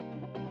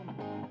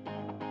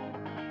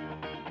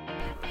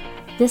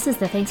This is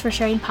the Thanks for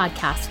Sharing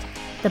podcast,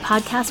 the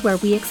podcast where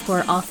we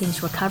explore all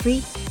things recovery,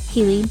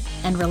 healing,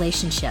 and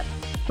relationship.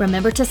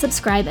 Remember to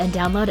subscribe and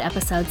download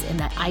episodes in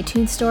the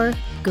iTunes Store,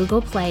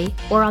 Google Play,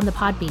 or on the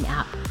Podbean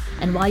app.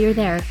 And while you're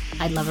there,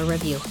 I'd love a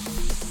review.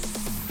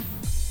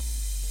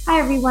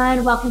 Hi,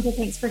 everyone. Welcome to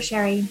Thanks for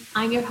Sharing.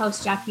 I'm your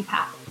host, Jackie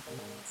Pack.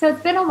 So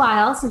it's been a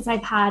while since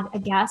I've had a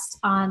guest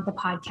on the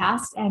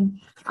podcast, and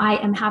I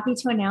am happy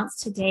to announce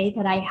today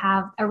that I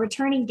have a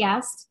returning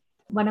guest,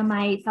 one of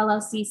my fellow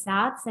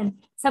CSATs, and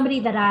somebody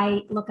that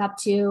I look up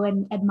to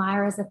and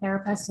admire as a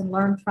therapist and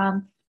learn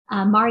from,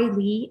 Mari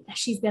Lee.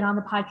 She's been on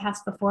the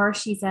podcast before.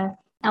 She's a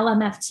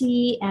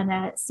LMFT and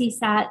a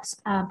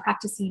CSAT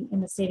practicing in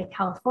the state of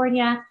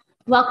California.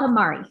 Welcome,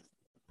 Mari.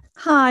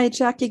 Hi,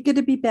 Jackie. Good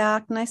to be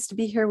back. Nice to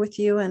be here with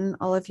you and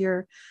all of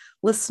your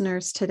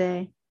listeners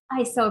today.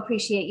 I so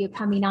appreciate you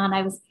coming on.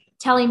 I was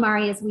telling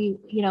Mari as we,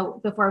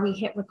 before we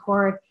hit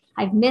record,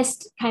 I've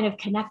missed kind of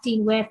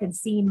connecting with and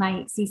seeing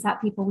my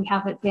CSAT people. We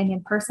haven't been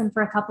in person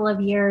for a couple of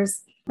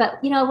years. But,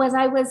 as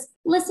I was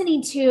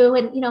listening to,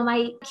 and,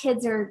 my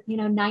kids are,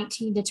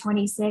 19 to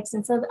 26.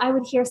 And so I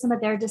would hear some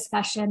of their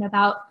discussion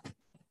about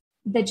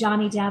the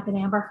Johnny Depp and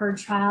Amber Heard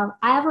trial.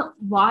 I haven't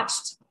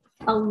watched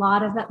a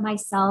lot of it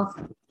myself.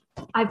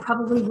 I've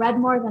probably read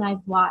more than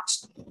I've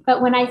watched.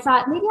 But when I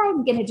thought maybe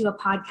I'm going to do a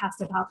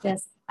podcast about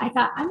this, I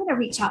thought I'm going to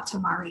reach out to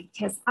Mari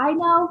because I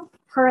know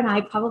her and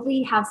I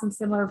probably have some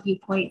similar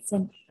viewpoints,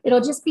 and it'll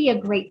just be a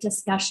great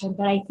discussion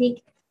that I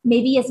think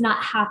maybe is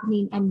not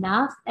happening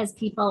enough as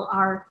people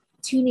are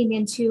tuning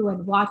into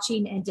and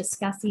watching and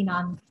discussing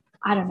on,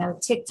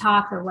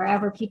 TikTok or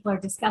wherever people are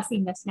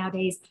discussing this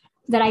nowadays,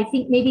 that I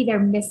think maybe they're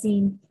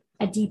missing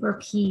a deeper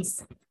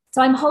piece.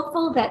 So I'm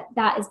hopeful that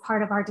that is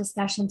part of our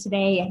discussion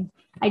today. And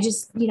I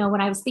just, when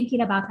I was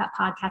thinking about that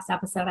podcast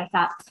episode, I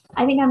thought,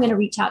 I think I'm going to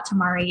reach out to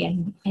Mari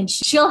and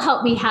she'll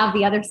help me have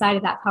the other side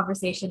of that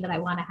conversation that I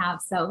want to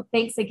have. So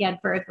thanks again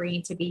for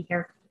agreeing to be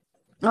here.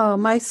 Oh,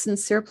 my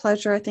sincere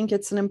pleasure. I think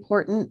it's an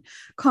important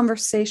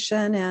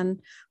conversation.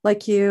 And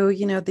like you,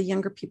 the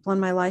younger people in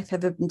my life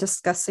have been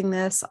discussing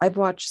this. I've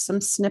watched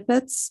some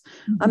snippets,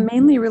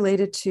 mainly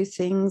related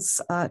to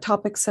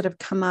topics that have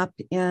come up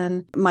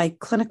in my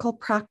clinical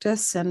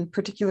practice and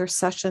particular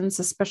sessions,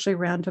 especially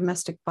around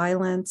domestic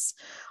violence.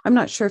 I'm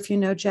not sure if you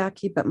know,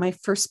 Jackie, but my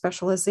first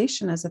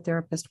specialization as a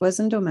therapist was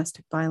in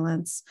domestic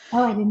violence.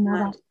 Oh, I didn't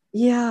know that.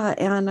 Yeah,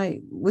 and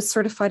I was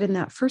certified in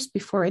that first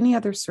before any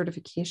other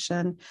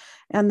certification,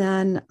 and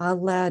then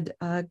led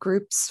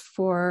groups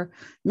for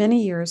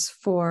many years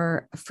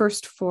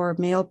first for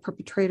male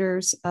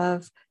perpetrators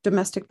of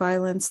domestic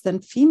violence,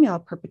 then female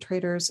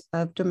perpetrators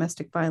of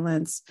domestic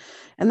violence,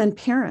 and then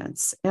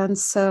parents. And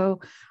so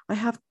I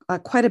have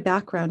quite a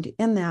background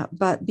in that.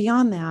 But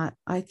beyond that,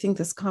 I think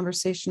this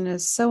conversation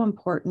is so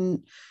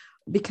important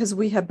because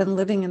we have been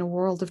living in a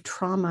world of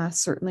trauma,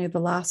 certainly the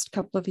last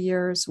couple of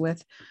years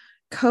with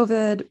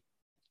COVID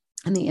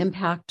and the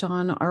impact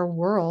on our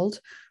world,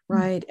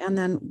 right? And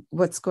then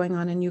what's going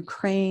on in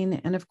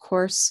Ukraine. And of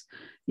course,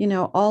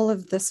 all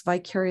of this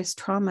vicarious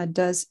trauma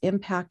does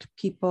impact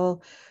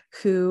people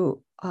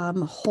who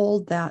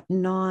hold that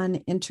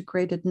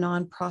non-integrated,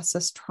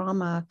 non-processed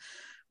trauma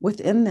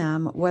within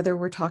them, whether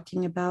we're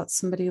talking about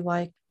somebody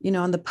like,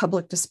 on the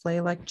public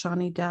display, like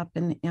Johnny Depp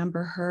and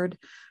Amber Heard,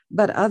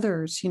 but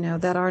others,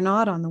 that are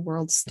not on the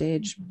world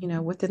stage,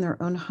 within their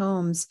own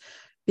homes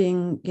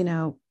being,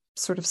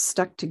 sort of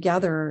stuck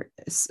together,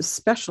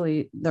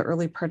 especially the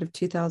early part of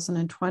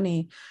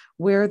 2020,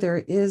 where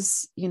there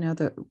is,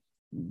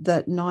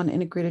 that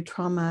non-integrated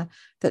trauma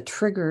that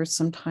triggers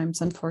sometimes,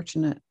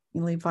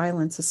 unfortunately,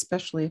 violence,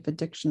 especially if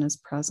addiction is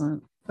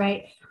present.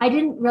 Right. I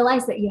didn't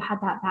realize that you had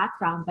that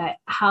background, but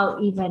how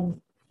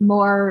even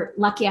more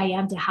lucky I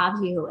am to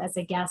have you as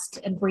a guest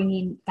and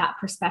bringing that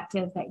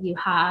perspective that you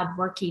had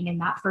working in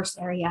that first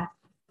area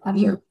of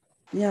your.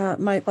 Yeah,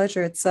 my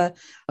pleasure. It's a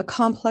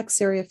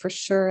complex area for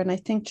sure. And I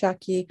think,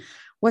 Jackie,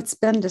 what's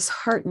been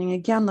disheartening,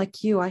 again,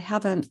 like you,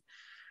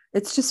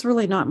 it's just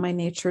really not my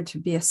nature to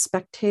be a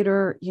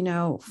spectator,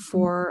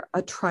 for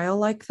a trial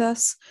like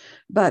this.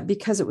 But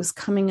because it was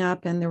coming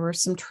up and there were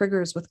some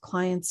triggers with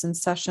clients and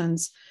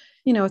sessions,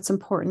 it's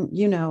important,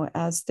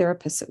 as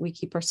therapists, that we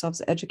keep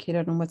ourselves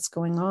educated on what's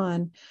going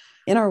on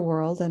in our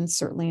world and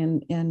certainly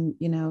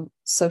in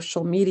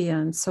social media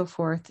and so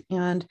forth.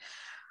 And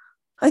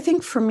I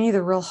think for me,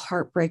 the real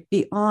heartbreak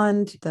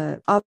beyond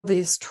the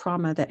obvious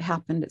trauma that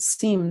happened, it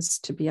seems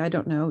to be, I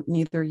don't know,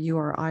 neither you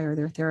or I are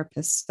their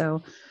therapists.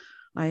 So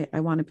I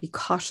want to be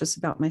cautious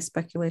about my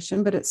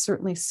speculation, but it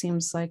certainly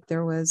seems like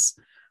there was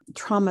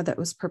trauma that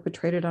was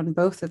perpetrated on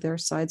both of their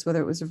sides,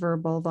 whether it was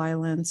verbal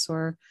violence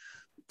or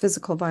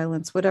physical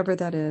violence, whatever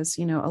that is,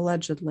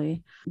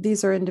 allegedly.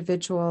 These are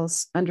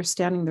individuals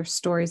understanding their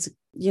stories.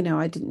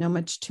 I didn't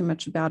know too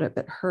much about it,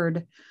 but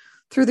heard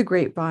through the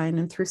grapevine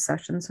and through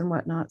sessions and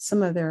whatnot,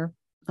 some of their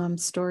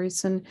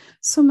stories, and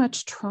so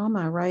much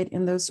trauma, right,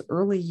 in those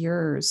early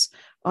years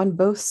on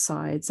both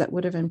sides that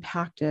would have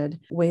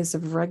impacted ways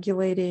of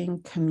regulating,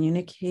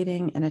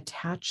 communicating, and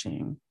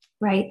attaching.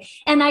 Right.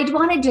 And I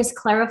want to just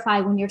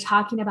clarify when you're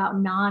talking about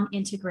non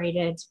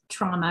integrated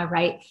trauma,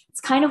 right?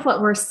 It's kind of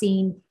what we're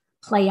seeing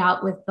play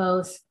out with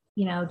both,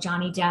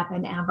 Johnny Depp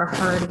and Amber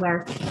Heard,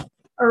 where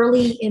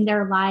early in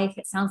their life,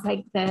 it sounds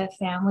like the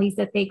families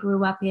that they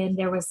grew up in,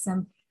 there was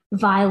some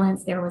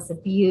violence, there was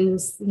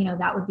abuse,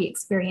 that would be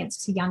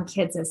experienced to young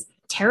kids as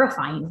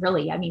terrifying,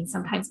 really. I mean,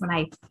 sometimes when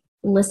I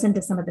listen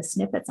to some of the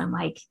snippets, I'm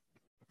like,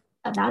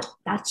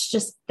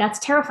 that's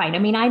terrifying. I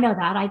mean, I know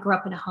that I grew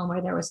up in a home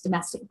where there was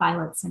domestic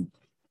violence. And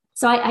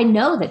so I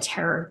know the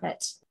terror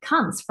that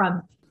comes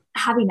from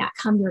having that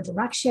come your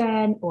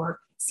direction or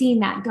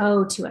seeing that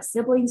go to a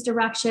sibling's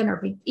direction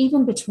or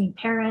even between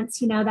parents.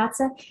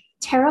 That's a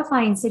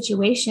terrifying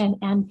situation.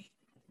 And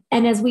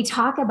as we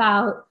talk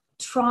about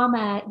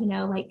trauma,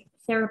 like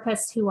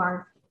therapists who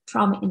are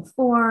trauma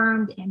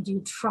informed and do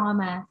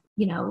trauma,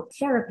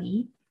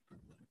 therapy,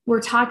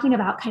 we're talking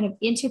about kind of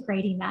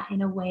integrating that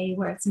in a way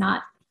where it's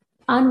not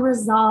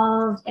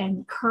unresolved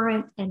and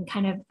current and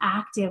kind of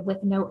active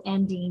with no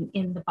ending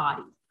in the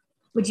body.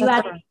 Would you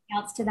add anything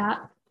else to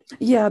that?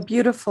 Yeah,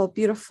 beautiful,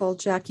 beautiful,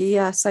 Jackie.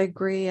 Yes, I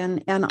agree.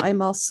 And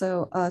I'm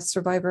also a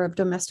survivor of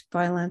domestic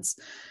violence.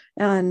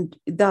 And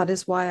that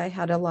is why I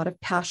had a lot of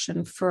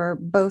passion for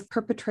both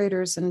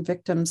perpetrators and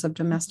victims of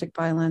domestic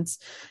violence,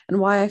 and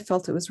why I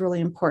felt it was really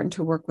important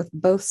to work with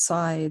both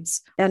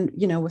sides and,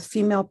 with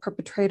female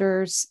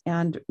perpetrators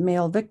and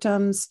male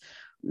victims,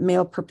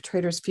 male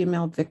perpetrators,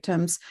 female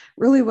victims.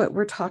 Really, what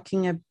we're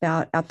talking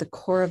about at the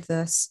core of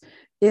this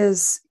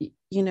is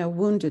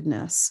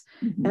woundedness.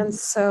 Mm-hmm. And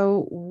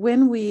so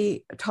when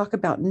we talk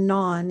about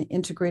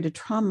non-integrated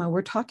trauma,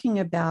 we're talking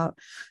about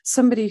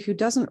somebody who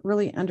doesn't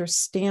really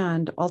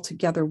understand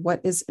altogether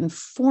what is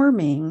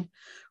informing,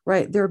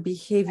 right, their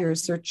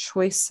behaviors, their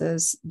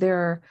choices,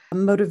 their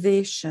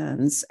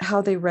motivations,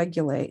 how they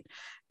regulate.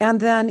 And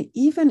then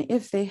even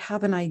if they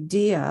have an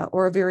idea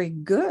or a very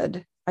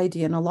good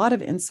idea and a lot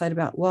of insight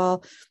about,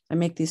 well, I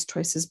make these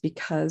choices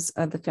because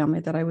of the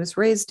family that I was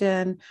raised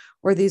in,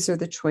 or these are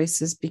the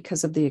choices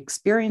because of the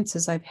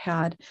experiences I've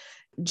had.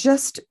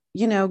 Just,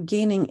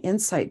 gaining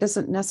insight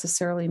doesn't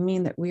necessarily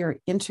mean that we are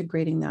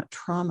integrating that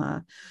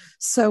trauma.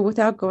 So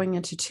without going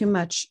into too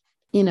much,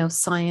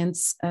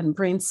 science and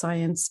brain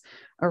science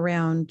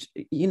around,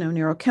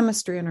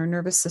 neurochemistry and our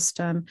nervous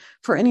system,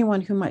 for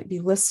anyone who might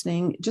be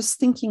listening, just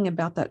thinking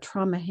about that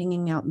trauma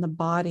hanging out in the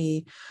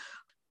body,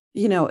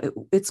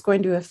 it's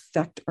going to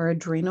affect our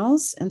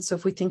adrenals. And so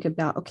if we think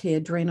about, the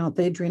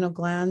adrenal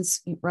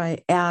glands,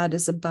 right? Ad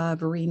is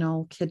above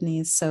renal,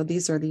 kidneys. So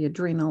these are the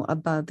adrenal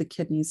above the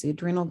kidneys, the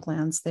adrenal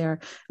glands there.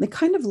 And they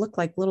kind of look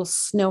like little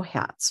snow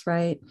hats,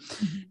 right?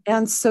 Mm-hmm.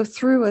 And so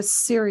through a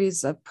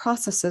series of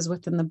processes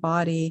within the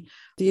body,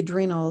 the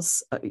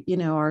adrenals,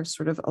 are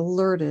sort of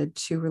alerted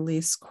to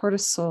release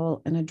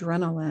cortisol and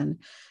adrenaline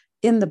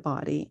in the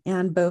body,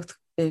 and both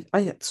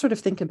I sort of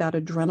think about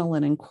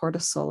adrenaline and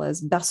cortisol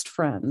as best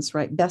friends,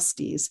 right?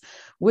 Besties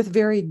with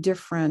very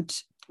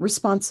different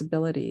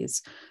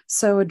responsibilities.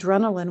 So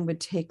adrenaline would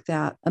take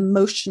that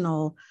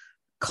emotional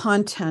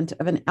content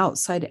of an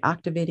outside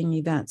activating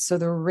event. So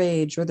the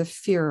rage or the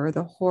fear or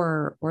the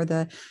horror or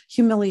the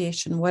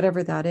humiliation,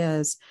 whatever that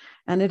is.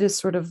 And it is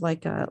sort of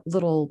like a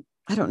little,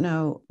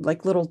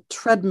 little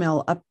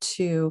treadmill up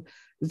to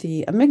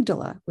the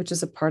amygdala, which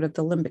is a part of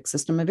the limbic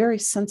system, a very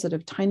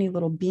sensitive, tiny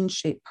little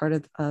bean-shaped part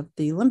of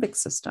the limbic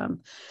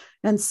system.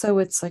 And so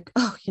it's like,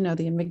 the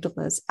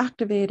amygdala is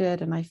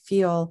activated and I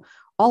feel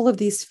all of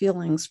these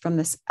feelings from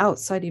this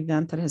outside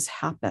event that has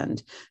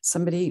happened.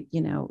 Somebody,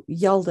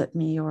 yelled at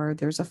me, or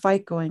there's a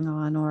fight going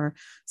on, or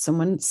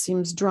someone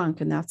seems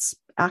drunk, and that's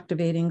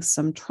activating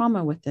some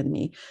trauma within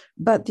me.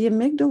 But the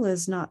amygdala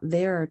is not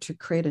there to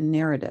create a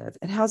narrative.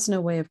 It has no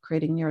way of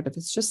creating narrative.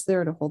 It's just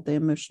there to hold the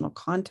emotional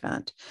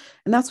content.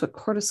 And that's what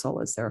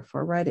cortisol is there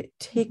for, right? It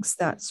takes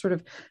that, sort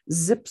of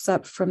zips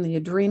up from the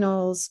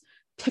adrenals,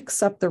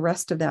 picks up the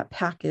rest of that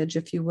package,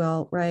 if you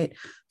will, right,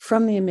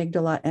 from the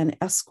amygdala, and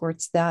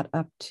escorts that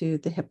up to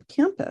the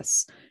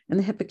hippocampus. And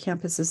the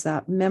hippocampus is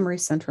that memory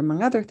center,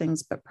 among other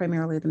things, but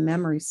primarily the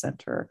memory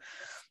center.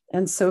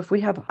 And so if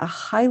we have a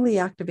highly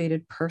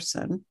activated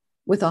person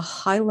with a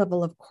high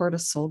level of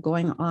cortisol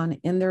going on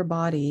in their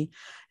body,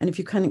 and if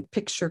you kind of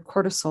picture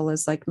cortisol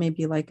as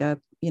maybe like a,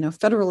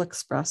 Federal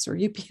Express or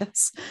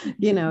UPS,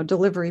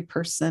 delivery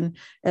person,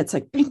 it's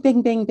like bang,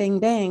 bang, bang, bang,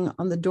 bang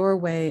on the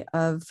doorway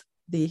of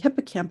the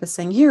hippocampus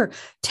saying, here,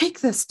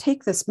 take this,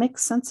 make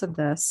sense of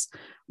this.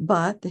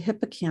 But the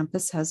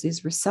hippocampus has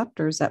these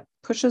receptors that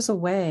pushes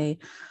away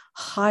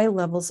high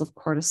levels of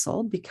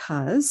cortisol,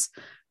 because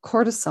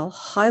cortisol,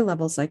 high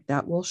levels like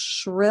that, will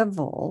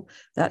shrivel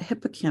that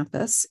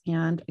hippocampus.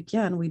 And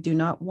again, we do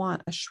not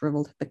want a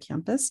shriveled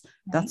hippocampus.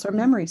 That's our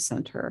memory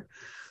center.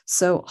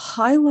 So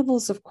high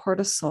levels of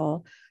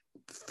cortisol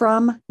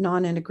from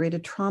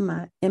non-integrated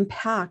trauma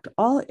impact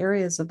all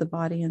areas of the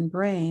body and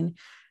brain,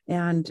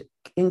 and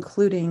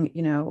including,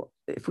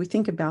 if we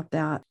think about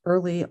that,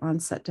 early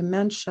onset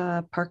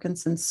dementia,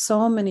 Parkinson's,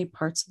 so many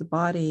parts of the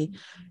body,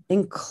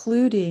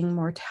 including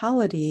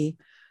mortality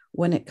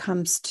when it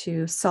comes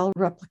to cell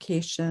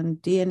replication,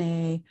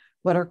 DNA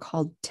what are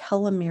called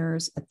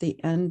telomeres at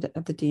the end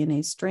of the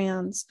DNA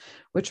strands,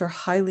 which are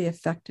highly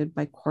affected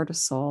by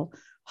cortisol,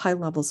 high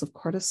levels of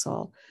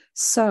cortisol.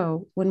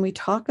 So when we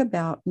talk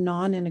about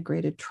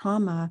non-integrated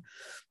trauma,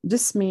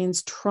 this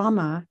means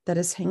trauma that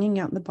is hanging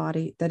out in the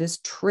body that is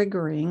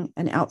triggering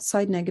an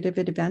outside negative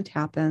event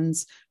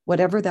happens,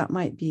 whatever that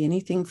might be,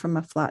 anything from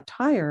a flat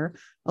tire,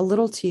 a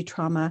little T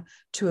trauma,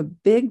 to a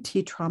big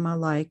T trauma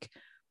like,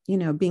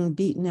 being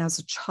beaten as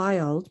a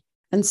child.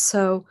 And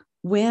so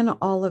when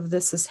all of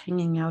this is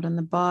hanging out in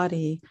the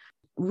body,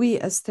 we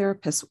as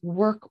therapists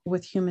work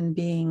with human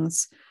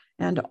beings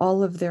and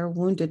all of their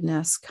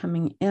woundedness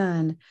coming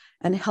in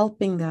and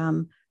helping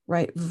them,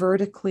 right,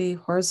 vertically,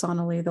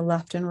 horizontally, the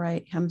left and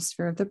right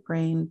hemisphere of the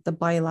brain, the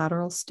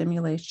bilateral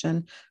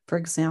stimulation, for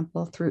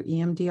example, through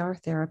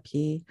EMDR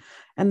therapy,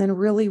 and then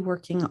really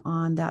working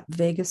on that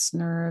vagus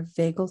nerve,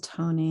 vagal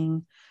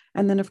toning,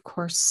 and then, of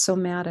course,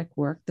 somatic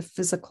work, the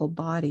physical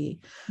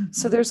body. Mm-hmm.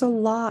 So there's a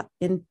lot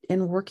in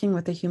working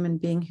with a human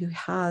being who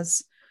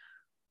has,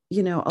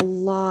 a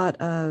lot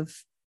of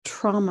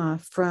trauma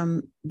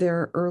from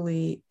their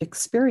early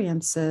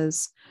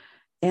experiences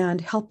and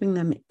helping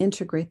them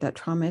integrate that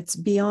trauma. It's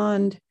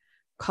beyond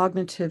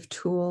cognitive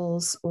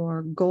tools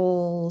or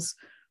goals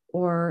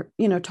or,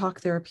 talk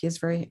therapy is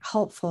very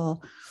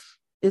helpful.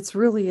 It's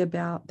really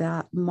about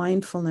that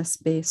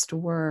mindfulness-based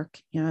work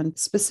and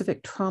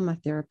specific trauma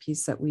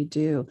therapies that we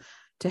do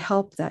to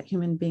help that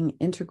human being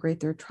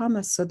integrate their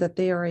trauma so that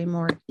they are a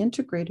more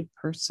integrated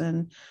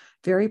person,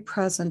 very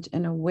present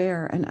and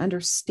aware and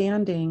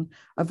understanding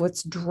of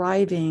what's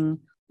driving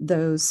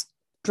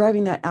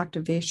that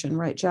activation,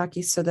 right,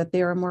 Jackie, so that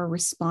they are more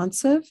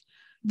responsive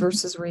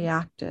versus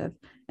reactive.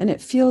 And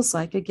it feels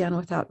like, again,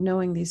 without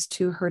knowing these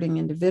two hurting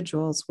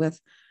individuals,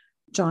 with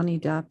Johnny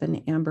Depp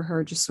and Amber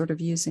Heard, just sort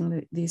of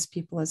using these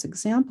people as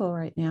example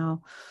right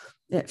now,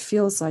 it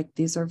feels like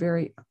these are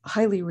very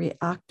highly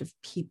reactive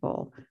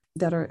people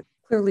that are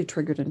clearly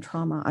triggered in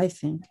trauma, I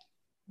think.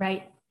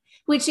 Right.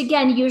 Which,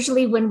 again,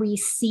 usually when we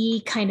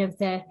see kind of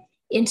the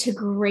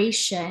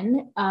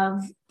integration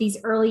of these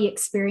early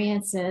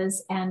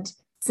experiences and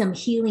some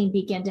healing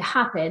begin to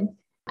happen,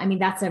 I mean,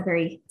 that's a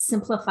very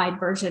simplified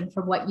version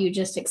from what you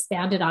just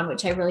expanded on,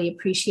 which I really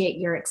appreciate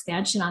your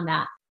expansion on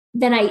that.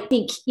 Then I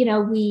think,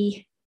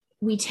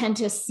 we tend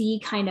to see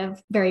kind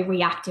of very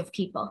reactive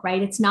people,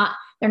 right?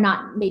 They're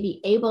not maybe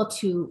able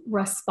to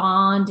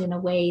respond in a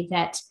way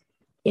that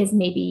is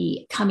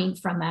maybe coming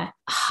from a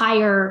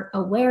higher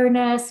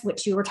awareness,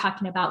 which you were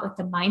talking about with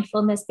the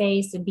mindfulness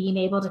base and being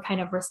able to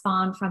kind of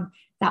respond from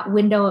that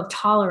window of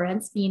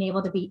tolerance, being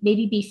able to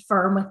be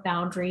firm with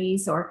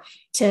boundaries or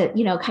to,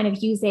 kind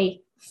of use a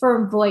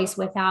firm voice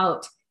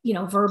without,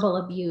 verbal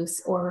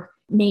abuse or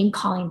name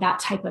calling, that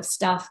type of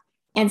stuff.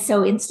 And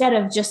so instead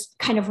of just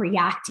kind of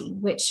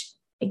reacting, which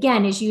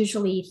again is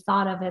usually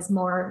thought of as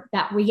more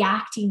that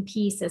reacting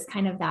piece as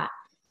kind of that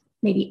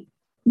maybe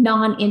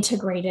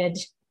non-integrated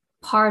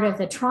part of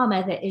the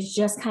trauma that is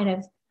just kind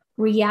of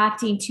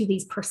reacting to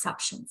these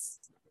perceptions.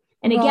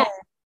 And again,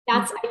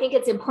 I think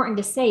it's important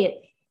to say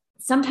it.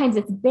 Sometimes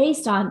it's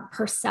based on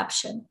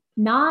perception,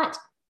 not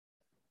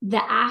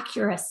the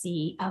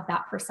accuracy of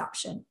that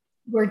perception.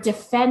 We're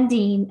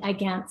defending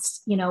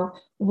against,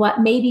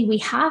 what maybe we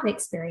have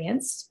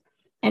experienced.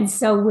 And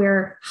so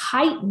we're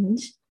heightened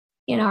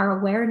in our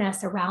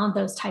awareness around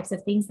those types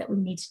of things that we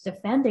need to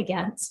defend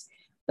against.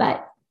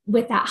 But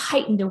with that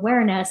heightened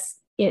awareness,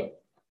 it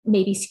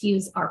maybe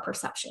skews our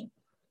perception.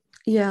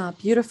 Yeah,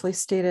 beautifully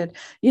stated.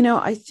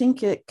 I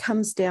think it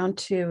comes down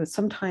to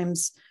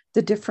sometimes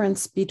the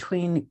difference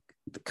between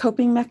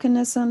coping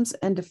mechanisms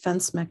and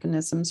defense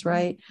mechanisms,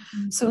 right?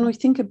 Mm-hmm. So when we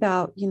think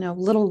about,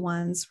 little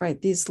ones,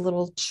 right, these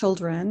little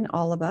children,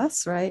 all of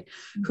us, right,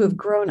 mm-hmm. who have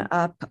grown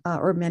up,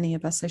 or many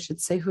of us, I should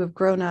say, who have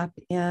grown up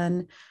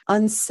in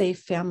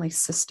unsafe family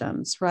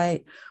systems,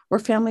 right, or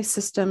family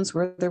systems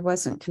where there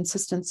wasn't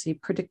consistency,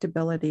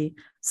 predictability,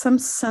 some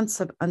sense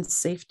of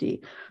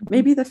unsafety.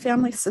 Maybe the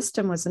family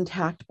system was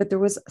intact, but there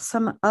was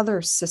some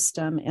other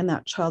system in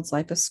that child's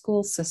life, a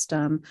school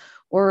system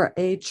or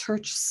a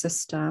church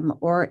system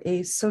or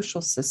a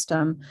social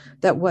system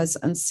that was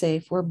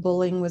unsafe, where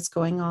bullying was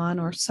going on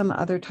or some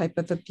other type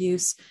of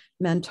abuse,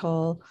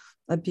 mental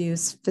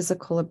abuse,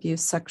 physical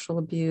abuse, sexual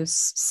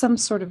abuse, some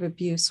sort of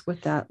abuse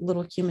with that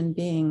little human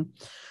being.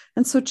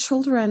 And so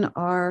children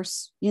are,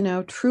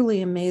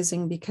 truly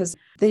amazing because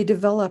they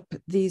develop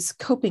these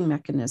coping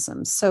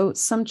mechanisms. So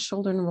some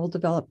children will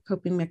develop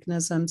coping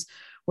mechanisms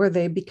where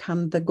they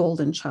become the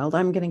golden child.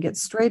 I'm going to get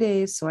straight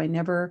A's, so I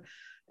never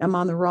am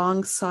on the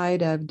wrong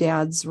side of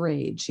dad's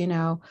rage,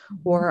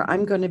 or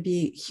I'm going to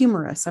be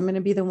humorous. I'm going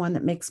to be the one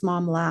that makes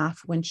mom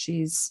laugh when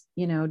she's,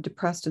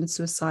 depressed and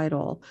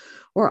suicidal,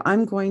 or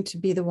I'm going to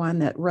be the one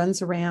that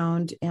runs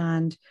around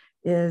and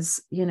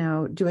is,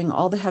 doing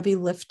all the heavy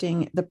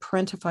lifting, the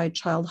parentified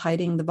child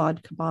hiding the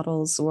vodka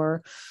bottles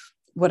or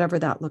whatever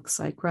that looks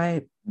like,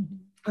 right? Mm-hmm.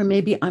 or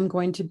maybe I'm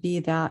going to be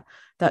that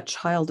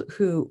child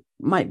who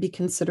might be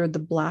considered the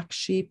black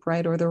sheep,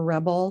 right? Or the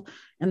rebel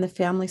in the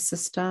family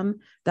system.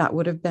 That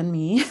would have been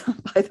me,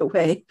 by the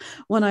way,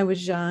 when I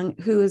was young,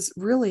 who is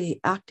really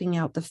acting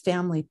out the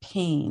family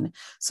pain.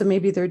 So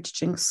maybe they're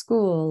teaching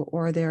school,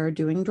 or they're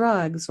doing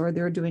drugs, or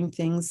they're doing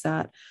things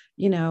that,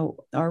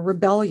 are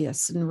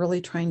rebellious and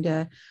really trying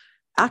to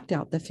act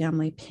out the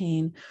family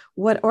pain.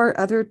 What or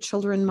other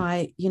children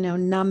might,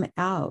 numb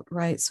out,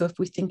 right? So if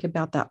we think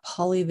about that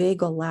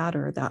polyvagal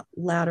ladder, that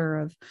ladder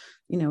of,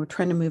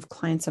 trying to move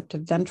clients up to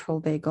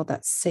ventral vagal,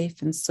 that's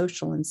safe and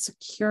social and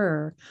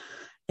secure.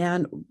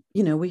 And,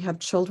 we have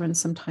children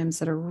sometimes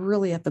that are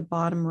really at the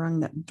bottom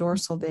rung, that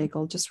dorsal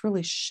vagal, just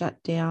really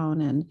shut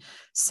down and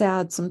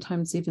sad,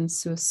 sometimes even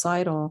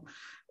suicidal,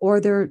 or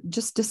they're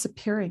just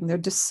disappearing. They're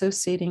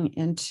dissociating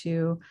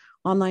into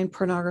online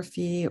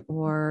pornography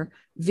or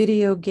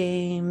video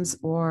games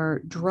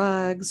or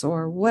drugs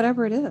or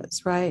whatever it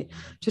is, right?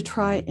 To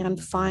try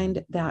and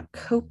find that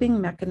coping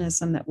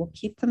mechanism that will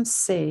keep them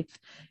safe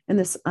in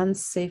this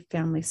unsafe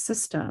family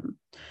system.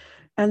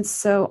 And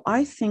so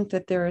I think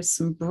that there is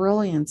some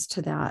brilliance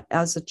to that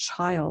as a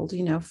child,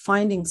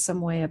 finding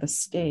some way of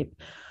escape.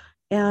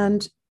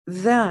 And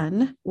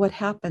then what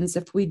happens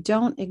if we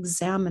don't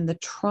examine the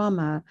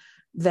trauma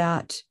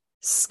that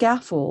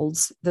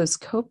scaffolds those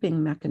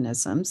coping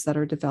mechanisms that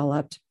are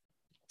developed?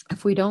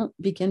 If we don't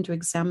begin to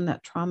examine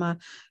that trauma,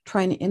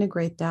 trying to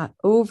integrate that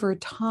over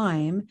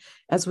time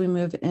as we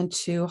move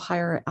into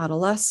higher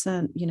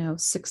adolescent,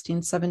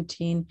 16,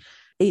 17,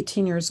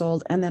 18 years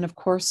old, and then, of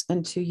course,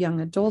 into young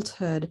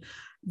adulthood,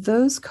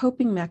 those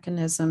coping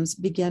mechanisms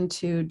begin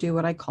to do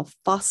what I call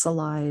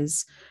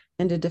fossilize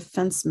into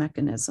defense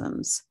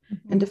mechanisms.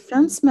 Mm-hmm. And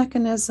defense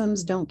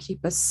mechanisms don't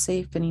keep us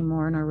safe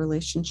anymore in our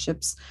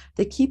relationships.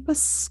 They keep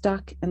us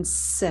stuck and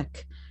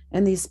sick.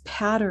 And these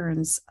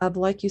patterns of,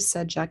 like you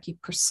said, Jackie,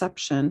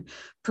 perception,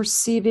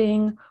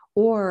 perceiving,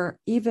 or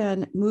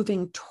even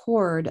moving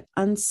toward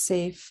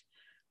unsafe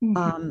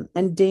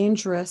and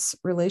dangerous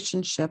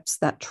relationships,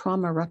 that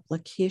trauma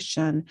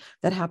replication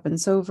that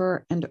happens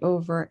over and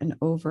over and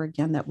over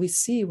again that we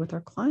see with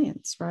our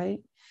clients, right?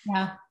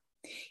 Yeah.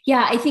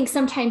 Yeah, I think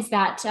sometimes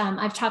that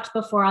I've talked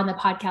before on the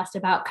podcast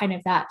about kind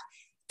of that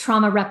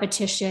trauma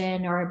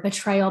repetition or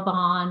betrayal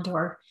bond,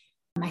 or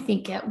I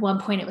think at one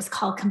point it was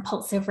called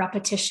compulsive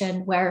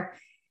repetition, where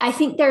I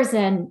think there's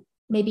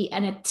maybe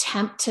an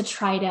attempt to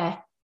try to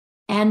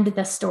end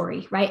the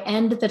story, right?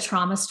 End the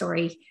trauma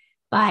story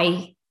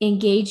by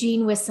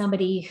engaging with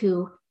somebody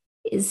who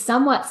is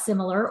somewhat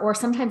similar, or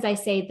sometimes I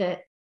say the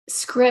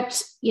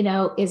script,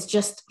 is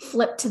just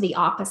flipped to the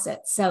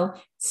opposite. So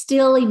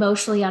still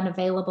emotionally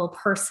unavailable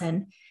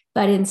person,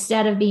 but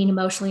instead of being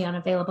emotionally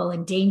unavailable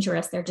and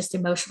dangerous, they're just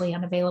emotionally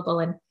unavailable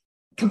and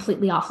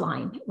completely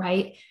offline,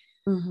 right?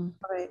 Mm-hmm.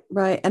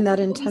 Right. And that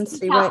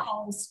intensity, right?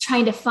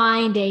 Trying to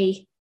find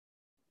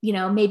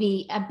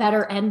maybe a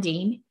better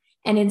ending.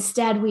 And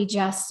instead we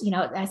just,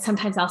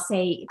 sometimes I'll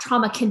say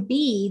trauma can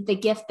be the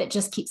gift that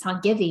just keeps on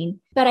giving.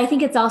 But I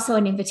think it's also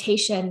an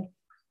invitation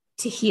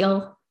to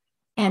heal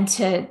and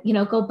to,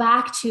 go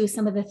back to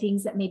some of the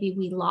things that maybe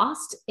we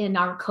lost in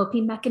our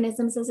coping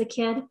mechanisms as a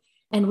kid,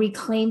 and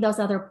reclaim those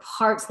other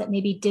parts that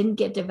maybe didn't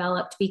get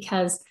developed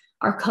because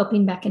our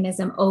coping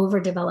mechanism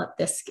overdeveloped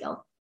this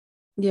skill.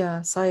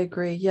 Yes, I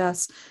agree.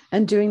 Yes.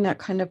 And doing that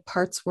kind of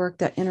parts work,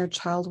 that inner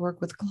child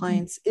work with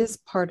clients is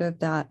part of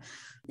that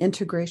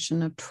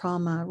integration of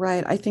trauma,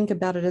 right? I think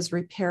about it as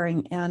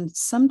repairing and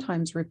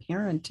sometimes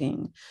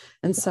reparenting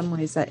in some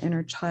ways, that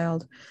inner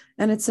child.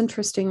 And it's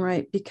interesting,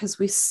 right? Because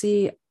we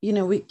see,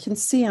 we can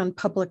see on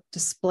public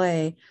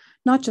display,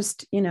 not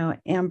just,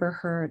 Amber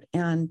Heard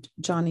and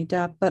Johnny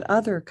Depp, but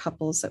other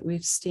couples that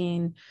we've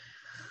seen,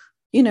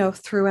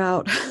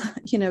 throughout,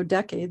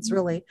 decades,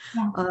 really.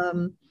 Yeah.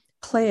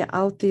 Play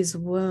out these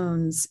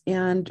wounds.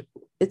 And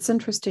it's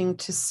interesting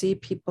to see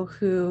people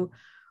who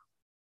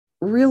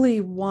really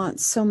want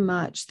so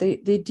much. They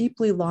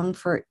deeply long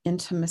for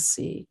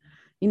intimacy,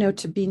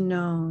 to be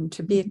known,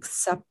 to be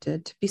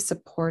accepted, to be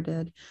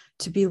supported,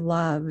 to be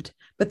loved.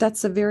 But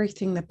that's the very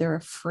thing that they're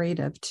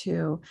afraid of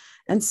too.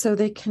 And so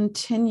they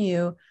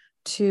continue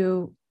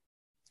to,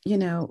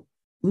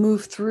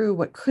 move through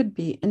what could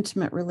be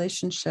intimate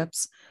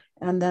relationships.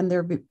 And then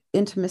their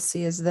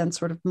intimacy is then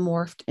sort of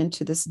morphed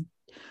into this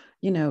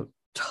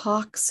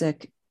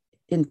toxic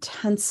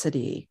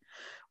intensity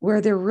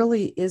where there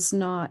really is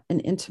not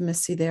an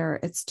intimacy there.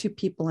 It's two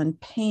people in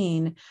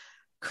pain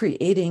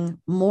creating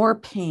more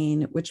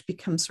pain, which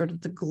becomes sort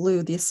of the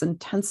glue, this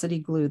intensity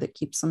glue that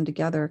keeps them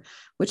together,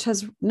 which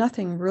has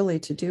nothing really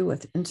to do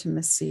with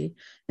intimacy.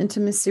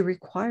 Intimacy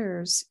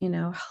requires,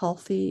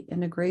 healthy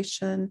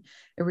integration.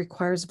 It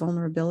requires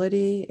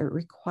vulnerability. It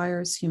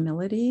requires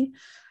humility.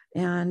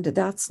 And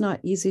that's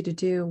not easy to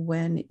do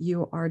when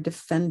you are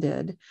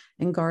defended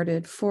and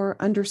guarded for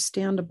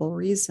understandable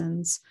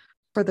reasons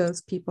for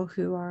those people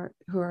who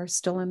are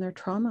still in their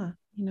trauma,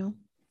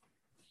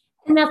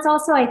 And that's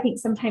also, I think,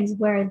 sometimes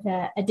where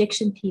the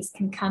addiction piece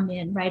can come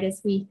in, right?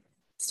 As we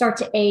start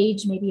to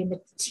age, maybe in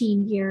the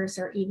teen years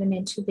or even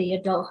into the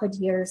adulthood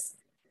years,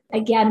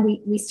 again,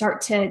 we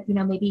start to,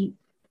 maybe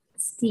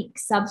seek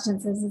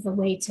substances as a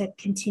way to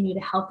continue to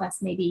help us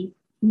maybe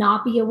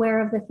not be aware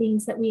of the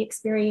things that we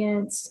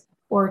experienced,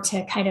 or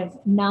to kind of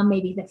numb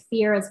maybe the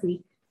fear as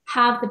we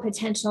have the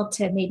potential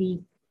to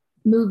maybe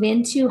move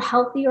into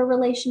healthier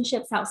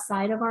relationships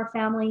outside of our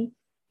family.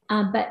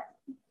 But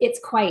it's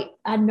quite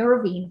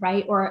unnerving,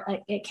 right? Or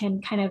it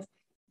can kind of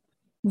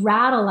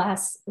rattle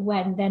us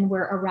when then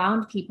we're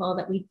around people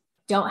that we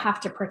don't have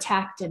to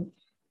protect. And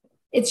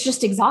it's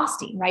just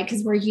exhausting, right?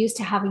 Because we're used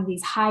to having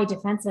these high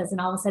defenses,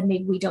 and all of a sudden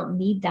maybe we don't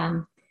need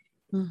them.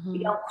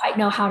 We don't quite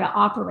know how to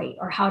operate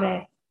or how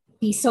to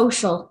be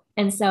social.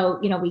 And so,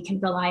 we can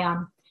rely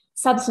on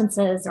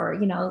substances or,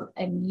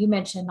 and you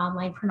mentioned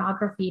online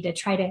pornography to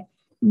try to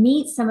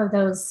meet some of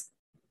those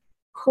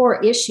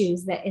core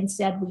issues that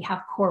instead we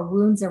have core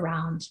wounds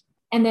around.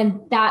 And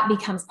then that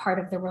becomes part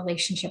of the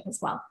relationship as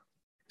well.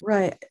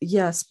 Right.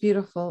 Yes.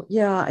 Beautiful.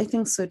 Yeah, I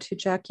think so too,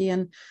 Jackie.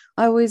 And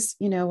I always,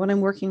 when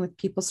I'm working with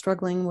people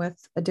struggling with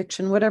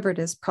addiction, whatever it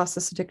is,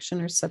 process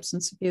addiction or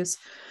substance abuse,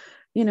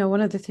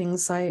 one of the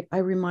things I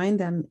remind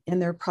them in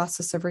their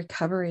process of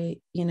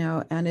recovery,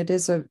 and it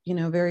is a,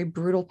 very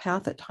brutal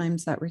path at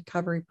times, that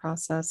recovery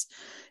process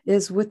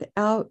is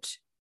without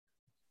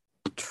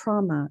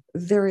trauma,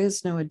 there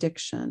is no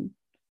addiction.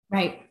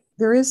 Right.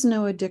 There is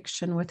no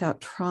addiction without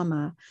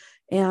trauma.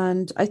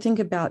 And I think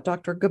about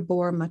Dr.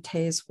 Gabor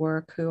Mate's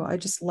work, who I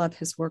just love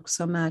his work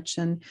so much.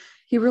 And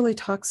he really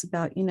talks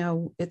about,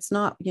 it's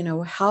not,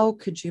 how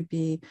could you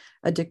be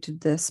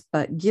addicted to this,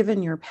 but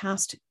given your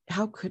past,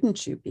 how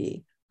couldn't you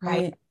be?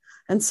 Right.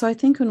 And so I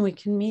think when we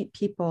can meet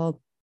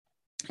people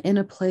in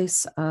a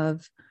place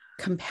of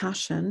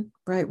compassion,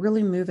 right,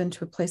 really move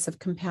into a place of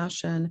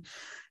compassion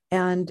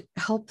and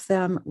help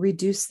them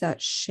reduce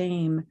that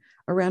shame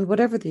around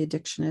whatever the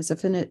addiction is,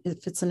 if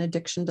it's an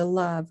addiction to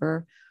love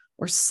or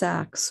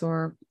sex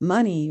or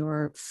money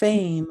or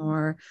fame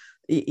or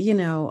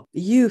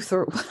youth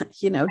or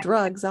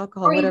drugs,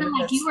 alcohol, or whatever, even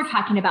like you were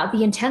talking about,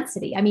 the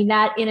intensity. I mean,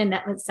 that in and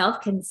of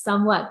itself can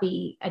somewhat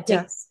be addictive.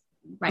 Yes.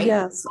 Right.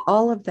 Yes,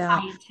 all of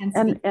that.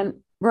 And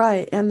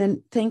right. And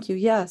then thank you.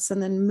 Yes.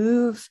 And then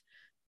move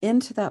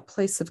into that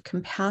place of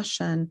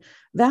compassion.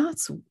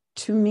 That's,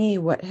 to me,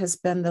 what has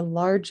been the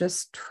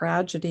largest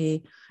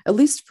tragedy, at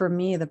least for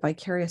me, the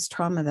vicarious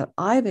trauma that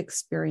I've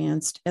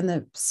experienced in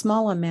the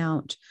small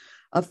amount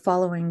of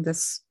following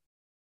this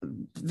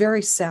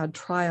very sad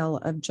trial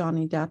of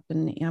Johnny Depp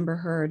and Amber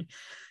Heard,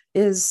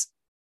 is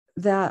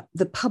that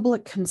the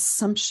public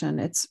consumption,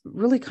 it's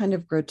really kind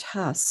of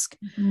grotesque.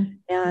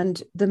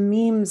 And the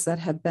memes that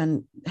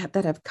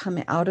have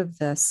come out of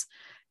this,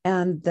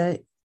 and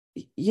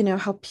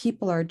how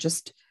people are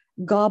just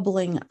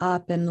gobbling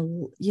up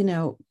and,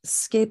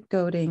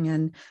 scapegoating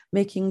and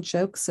making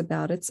jokes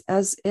about it. It's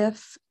as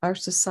if our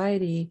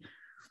society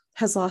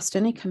has lost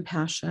any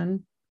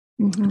compassion,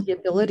 the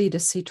ability to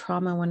see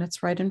trauma when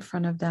it's right in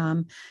front of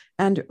them,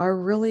 and are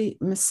really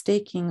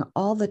mistaking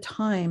all the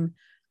time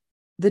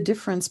the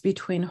difference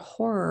between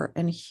horror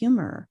and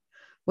humor.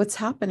 What's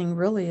happening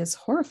really is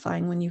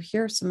horrifying when you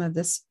hear some of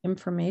this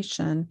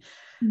information.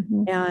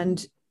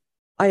 And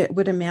I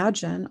would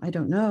imagine, I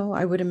don't know,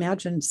 I would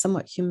imagine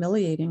somewhat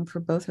humiliating for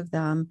both of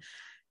them.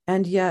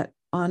 And yet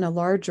on a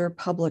larger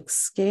public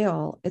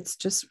scale, it's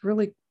just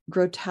really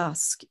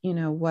grotesque,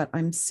 what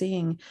I'm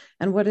seeing.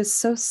 And what is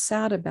so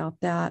sad about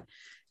that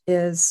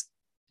is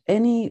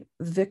any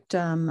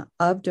victim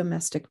of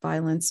domestic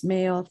violence,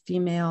 male,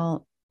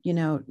 female,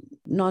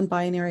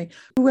 non-binary,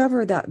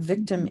 whoever that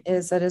victim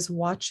is that is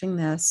watching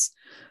this,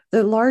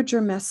 the larger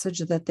message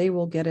that they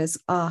will get is,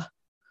 I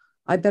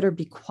better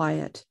be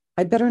quiet.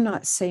 I better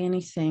not say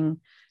anything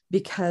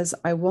because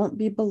I won't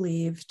be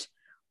believed.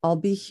 I'll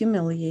be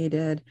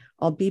humiliated.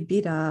 I'll be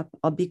beat up.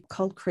 I'll be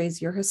called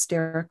crazy or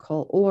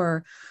hysterical.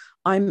 Or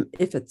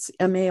if it's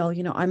a male,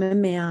 I'm a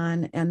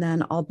man, and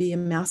then I'll be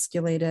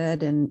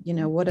emasculated, and,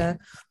 what a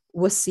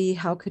wussy,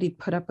 how could he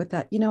put up with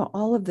that?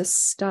 All of this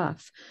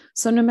stuff.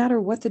 So no matter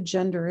what the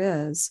gender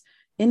is,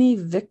 any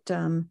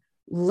victim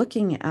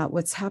looking at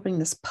what's happening,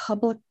 this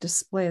public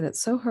display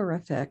that's so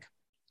horrific,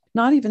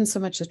 not even so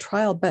much the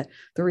trial, but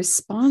the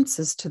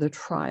responses to the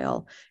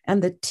trial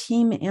and the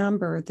team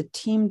Amber, the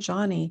team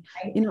Johnny,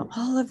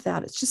 all of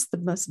that. It's just the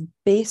most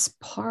base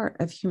part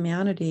of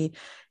humanity.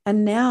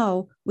 And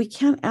now we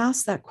can't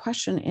ask that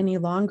question any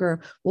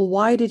longer. Well,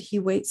 why did he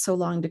wait so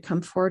long to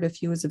come forward if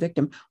he was a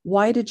victim?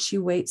 Why did she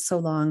wait so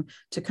long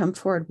to come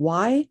forward?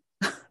 Why?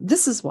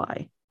 This is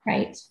why.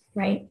 Right.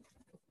 I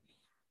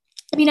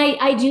mean,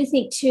 I do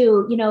think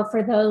too,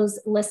 for those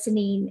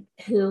listening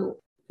who,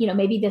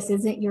 maybe this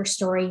isn't your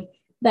story,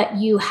 but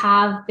you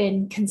have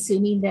been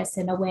consuming this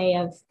in a way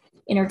of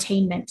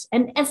entertainment.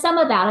 And some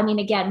of that, I mean,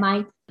 again,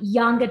 my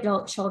young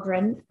adult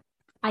children,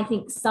 I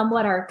think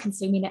somewhat are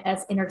consuming it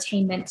as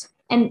entertainment.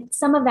 And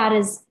some of that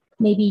is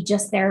maybe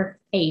just their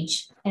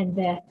age and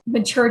the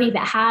maturity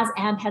that has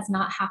and has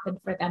not happened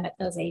for them at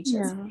those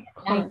ages.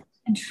 Yeah,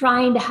 I'm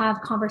trying to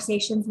have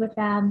conversations with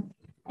them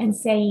and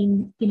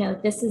saying,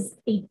 this is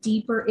a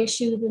deeper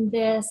issue than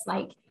this.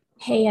 Like,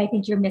 hey, I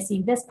think you're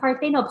missing this part.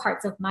 They know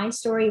parts of my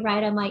story,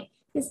 right? I'm like,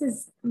 this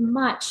is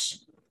much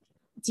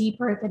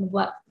deeper than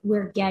what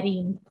we're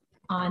getting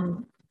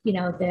on,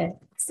 the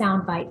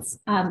sound bites.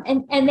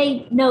 And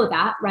they know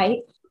that, right?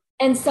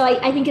 And so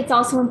I think it's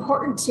also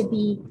important to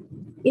be,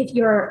 if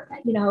you're,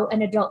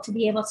 an adult, to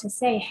be able to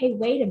say, hey,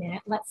 wait a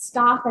minute, let's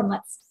stop and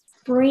let's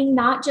bring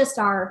not just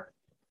our,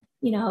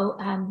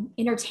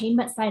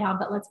 entertainment side on,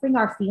 but let's bring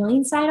our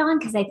feeling side on,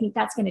 because I think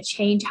that's going to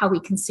change how we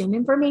consume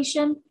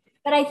information.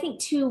 But I think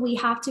too, we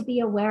have to be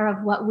aware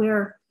of what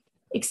we're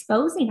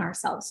exposing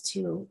ourselves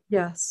to.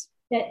 Yes.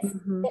 That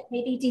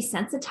maybe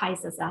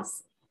desensitizes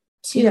us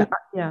to,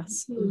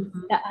 yes.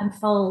 that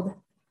unfold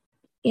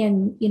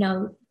in,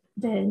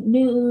 the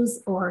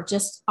news or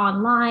just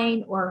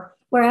online or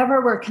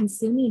wherever we're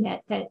consuming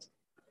it. That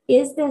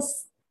is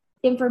this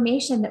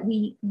information that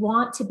we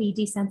want to be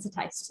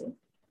desensitized to.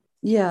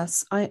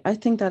 Yes, I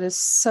think that is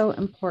so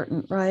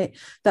important, right?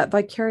 That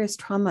vicarious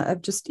trauma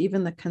of just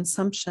even the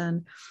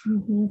consumption,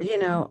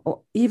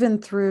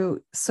 even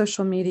through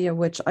social media,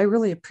 which I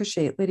really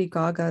appreciate Lady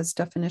Gaga's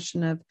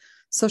definition of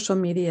social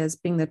media as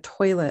being the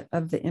toilet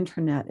of the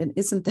internet. And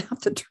isn't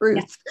that the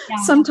truth? Yeah.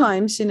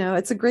 Sometimes,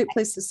 it's a great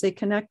place to stay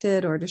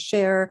connected or to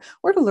share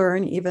or to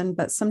learn even,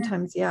 but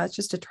sometimes, it's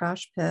just a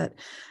trash pit.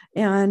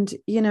 And,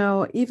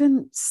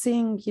 even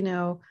seeing,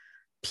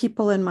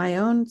 people in my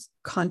own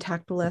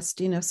contact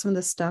list, some of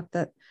the stuff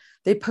that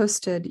they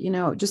posted,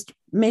 just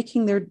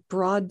making their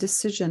broad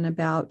decision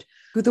about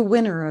who the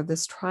winner of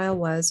this trial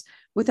was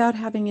without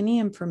having any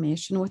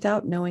information,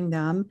 without knowing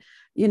them,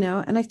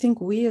 and I think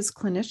we as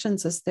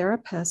clinicians, as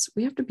therapists,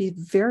 we have to be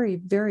very,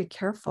 very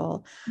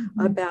careful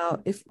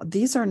about, if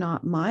these are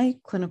not my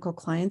clinical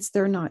clients,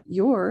 they're not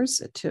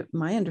yours, to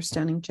my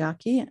understanding,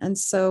 Jackie. And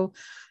so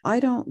I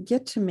don't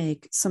get to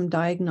make some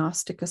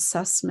diagnostic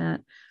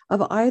assessment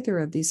of either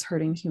of these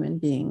hurting human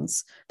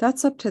beings.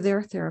 That's up to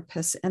their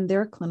therapist and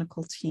their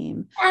clinical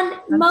team. And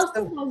most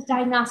of those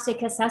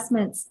diagnostic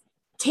assessments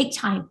take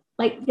time.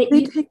 Like they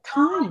take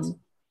time.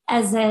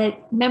 As a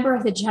member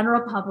of the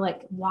general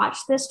public, watch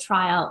this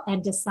trial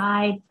and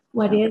decide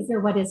what is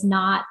or what is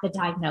not the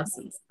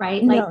diagnosis,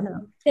 right?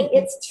 No.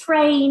 It's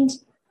trained.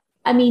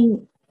 I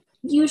mean,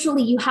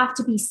 usually you have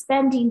to be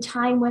spending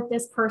time with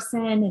this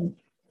person. And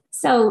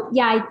so,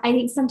 I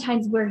think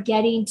sometimes we're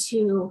getting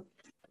to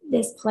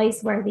this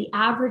place where the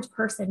average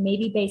person,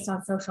 maybe based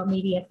on social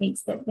media,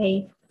 thinks that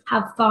they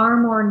have far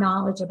more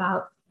knowledge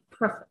about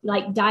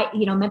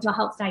mental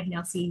health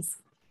diagnoses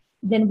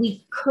than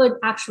we could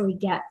actually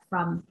get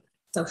from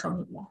social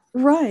media.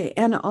 Right.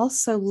 And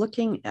also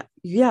looking at,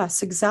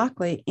 yes,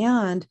 exactly.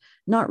 And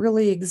not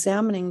really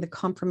examining the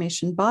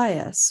confirmation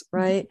bias,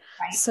 right?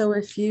 Right. So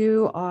if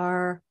you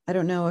are, I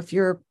don't know, if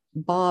you're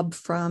Bob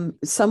from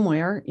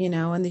somewhere, in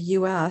the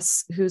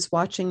US who's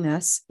watching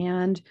this,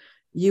 and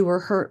you were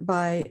hurt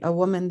by a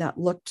woman that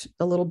looked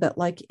a little bit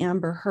like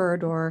Amber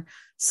Heard, or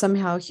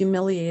somehow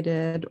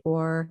humiliated,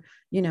 or,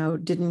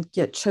 didn't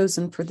get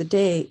chosen for the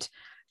date,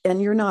 and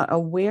you're not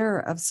aware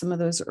of some of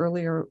those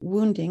earlier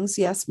woundings,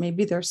 yes,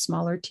 maybe they're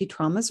smaller T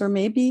traumas, or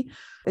maybe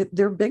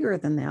they're bigger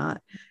than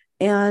that.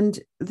 And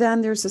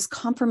then there's this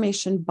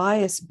confirmation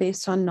bias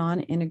based on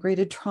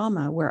non-integrated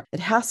trauma, where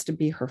it has to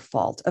be her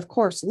fault. Of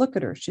course, look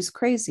at her, she's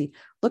crazy.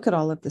 Look at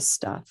all of this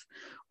stuff.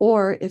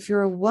 Or if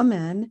you're a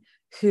woman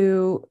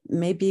who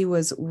maybe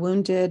was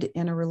wounded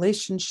in a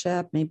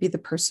relationship, maybe the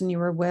person you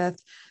were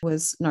with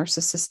was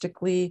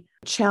narcissistically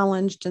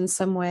challenged in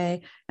some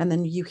way, and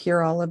then you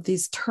hear all of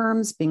these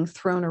terms being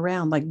thrown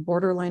around like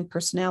borderline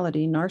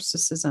personality,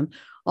 narcissism,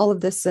 all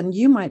of this, and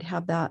you might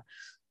have that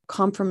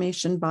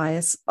confirmation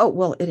bias. Oh,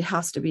 well, it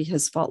has to be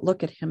his fault.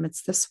 Look at him,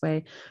 it's this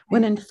way.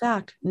 When in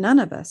fact, none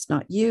of us,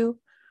 not you,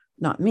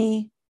 not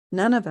me,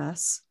 none of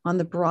us on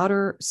the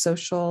broader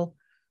social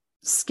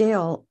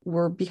scale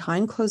were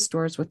behind closed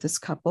doors with this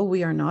couple.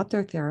 We are not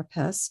their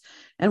therapists,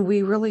 and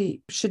we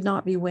really should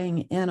not be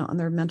weighing in on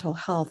their mental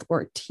health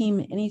or team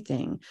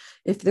anything.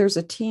 If there's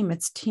a team,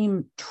 it's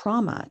team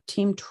trauma,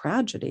 team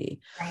tragedy,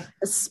 right.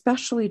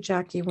 Especially,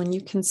 Jackie, when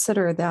you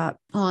consider that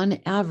on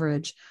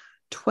average,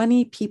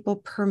 20 people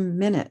per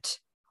minute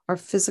are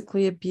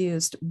physically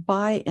abused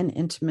by an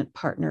intimate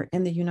partner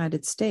in the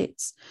United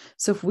States.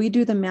 So if we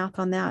do the math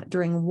on that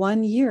during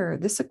 1 year,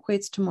 this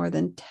equates to more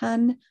than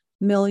 10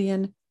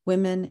 million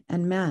women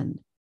and men,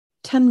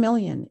 10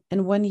 million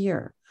in 1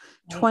 year,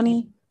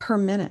 20 per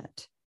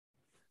minute.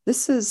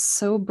 This is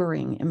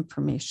sobering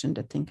information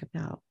to think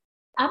about.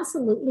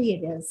 Absolutely,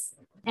 it is.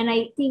 And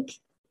I think,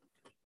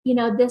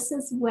 this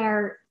is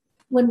where,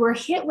 when we're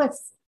hit with,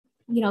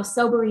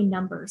 sobering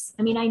numbers.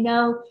 I mean, I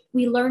know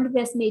we learned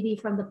this maybe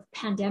from the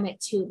pandemic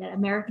too, that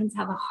Americans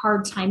have a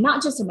hard time,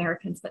 not just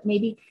Americans, but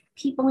maybe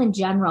people in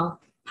general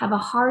have a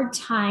hard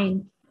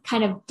time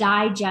kind of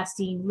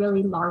digesting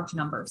really large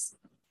numbers.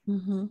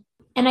 Mm-hmm.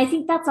 And I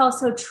think that's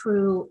also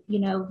true,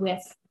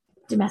 with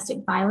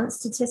domestic violence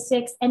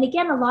statistics. And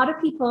again, a lot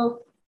of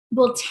people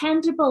will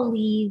tend to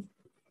believe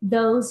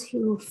those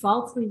who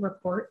falsely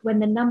report when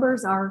the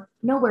numbers are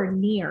nowhere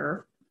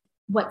near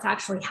what's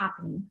actually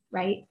happening,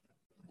 right?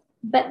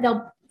 But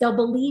they'll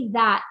believe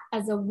that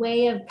as a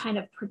way of kind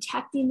of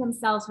protecting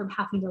themselves from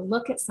having to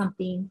look at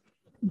something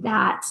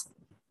that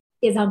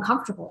is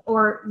uncomfortable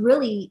or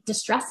really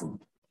distressing.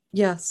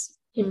 Yes.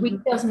 To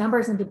read those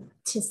numbers and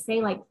to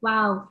say like,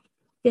 wow,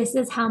 this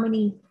is how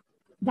many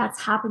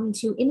that's happening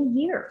to in a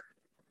year.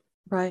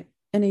 Right.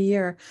 In a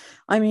year.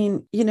 I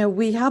mean,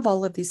 we have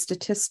all of these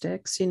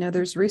statistics,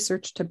 there's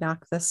research to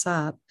back this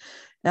up,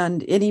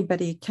 and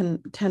anybody can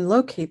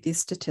locate these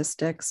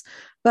statistics.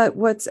 But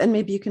and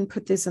maybe you can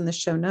put these in the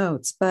show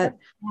notes, but,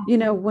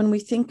 when we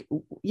think,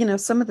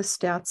 some of the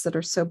stats that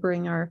are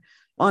sobering are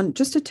on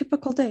just a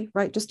typical day,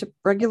 right? Just a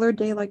regular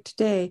day like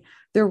today,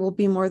 there will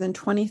be more than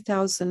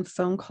 20,000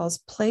 phone calls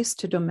placed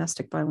to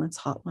domestic violence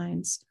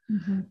hotlines,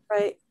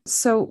 right?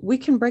 So we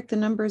can break the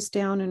numbers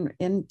down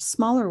in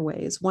smaller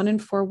ways. 1 in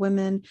 4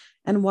 women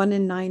and 1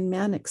 in 9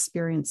 men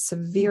experience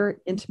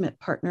severe intimate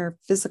partner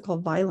physical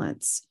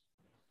violence.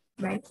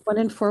 Right. 1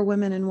 in 4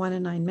 women and 1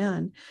 in 9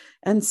 men.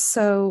 And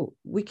so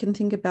we can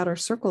think about our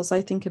circles.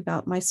 I think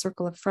about my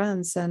circle of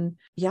friends, and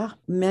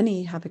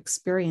many have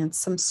experienced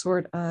some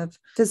sort of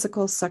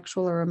physical,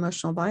 sexual, or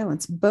emotional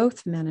violence,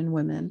 both men and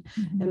women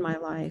in my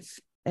life.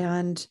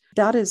 And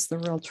that is the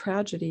real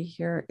tragedy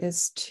here,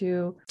 is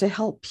to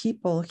help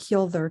people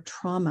heal their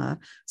trauma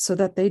so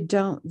that they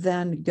don't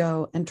then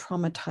go and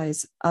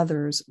traumatize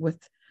others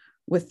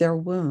with their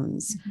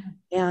wounds.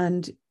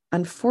 And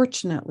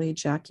unfortunately,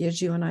 Jackie, as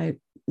you and I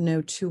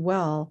know too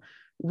well,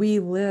 we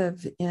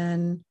live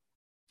in,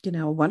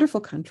 a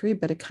wonderful country,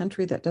 but a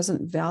country that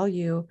doesn't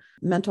value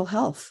mental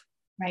health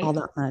all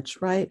that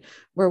much, right?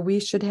 Where we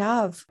should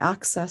have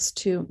access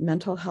to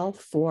mental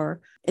health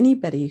for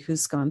anybody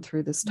who's gone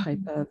through this type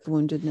of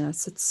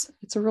woundedness.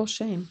 It's a real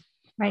shame.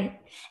 Right.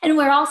 And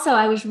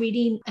I was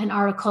reading an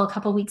article a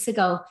couple of weeks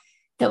ago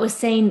that was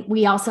saying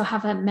we also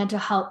have a mental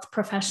health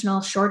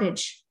professional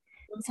shortage.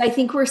 So I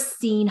think we're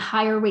seeing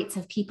higher rates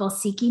of people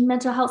seeking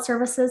mental health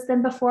services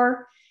than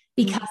before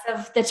because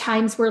of the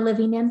times we're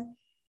living in.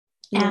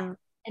 And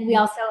we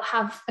also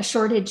have a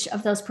shortage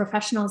of those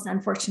professionals,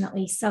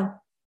 unfortunately.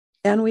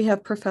 And we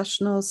have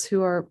professionals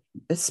who are,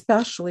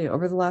 especially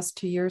over the last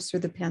 2 years through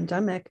the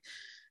pandemic,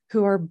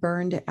 who are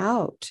burned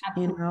out.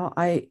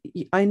 Absolutely.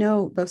 I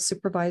know both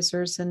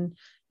supervisors and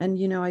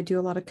I do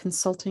a lot of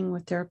consulting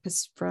with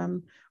therapists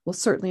from,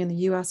 certainly in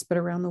the US, but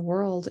around the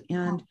world.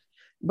 And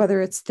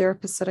whether it's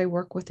therapists that I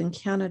work with in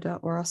Canada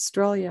or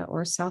Australia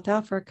or South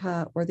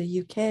Africa or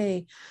the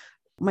UK,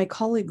 my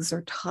colleagues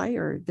are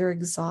tired, they're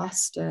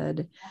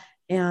exhausted,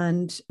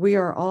 and we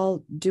are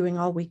all doing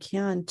all we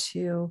can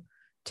to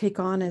take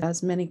on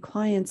as many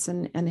clients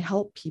and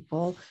help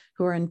people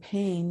who are in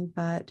pain.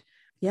 But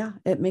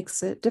it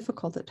makes it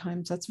difficult at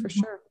times, that's for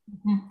sure.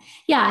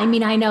 Yeah, I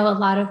mean, I know a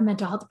lot of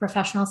mental health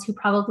professionals who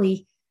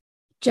probably,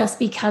 just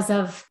because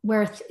of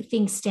where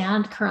things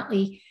stand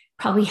currently,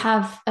 probably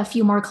have a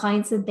few more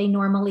clients than they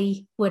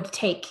normally would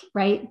take,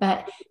 right?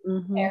 But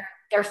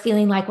they're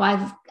feeling like,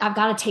 well, I've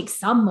got to take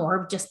some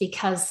more just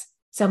because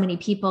so many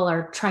people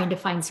are trying to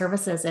find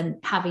services and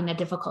having a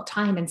difficult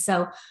time. And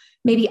so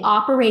maybe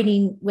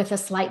operating with a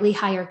slightly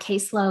higher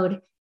caseload,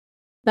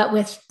 but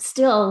with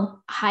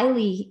still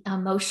highly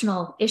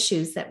emotional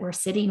issues that we're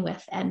sitting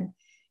with. And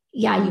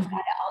you've got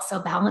to also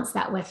balance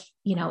that with,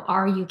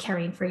 are you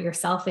caring for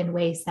yourself in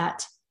ways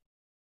that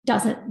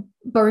doesn't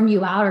burn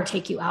you out or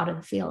take you out of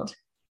the field?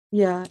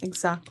 Yeah,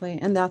 exactly.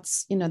 And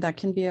that's, that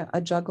can be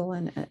a juggle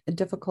and a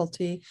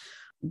difficulty,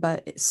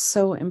 but it's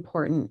so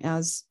important,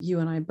 as you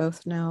and I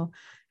both know.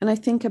 And I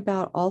think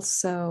about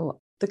also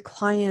the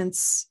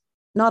clients,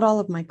 not all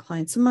of my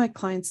clients. Some of my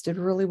clients did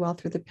really well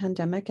through the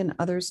pandemic and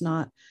others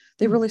not.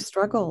 They really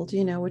struggled,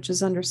 which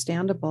is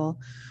understandable.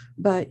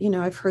 But,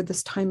 I've heard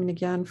this time and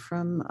again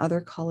from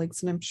other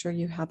colleagues, and I'm sure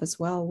you have as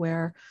well,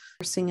 where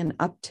we're seeing an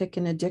uptick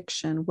in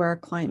addiction, where a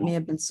client may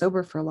have been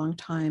sober for a long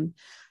time.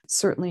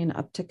 Certainly an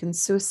uptick in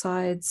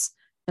suicides,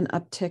 an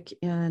uptick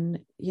in,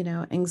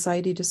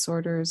 anxiety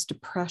disorders,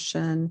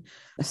 depression.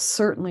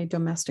 Certainly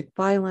domestic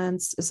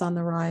violence is on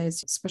the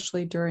rise,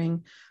 especially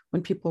during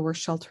when people were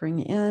sheltering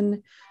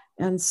in.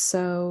 And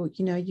so,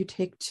 you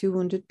take 2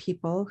 wounded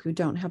people who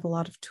don't have a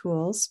lot of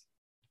tools,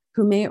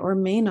 who may or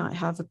may not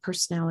have a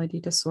personality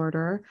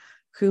disorder,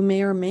 who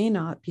may or may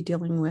not be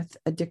dealing with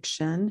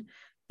addiction,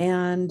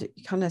 and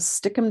you kind of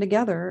stick them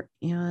together.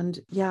 And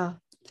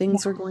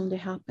things are going to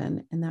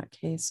happen in that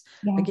case.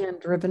 Again,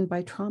 driven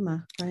by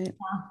trauma, right?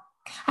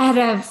 I had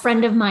a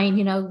friend of mine,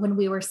 when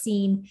we were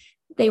seeing,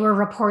 they were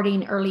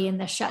reporting early in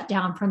the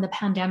shutdown from the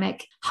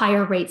pandemic,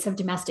 higher rates of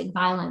domestic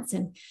violence.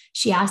 And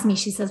she asked me,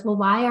 she says, well,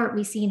 why aren't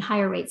we seeing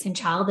higher rates in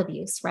child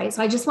abuse? Right.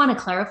 So I just want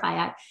to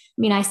clarify.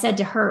 I said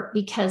to her,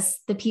 because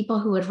the people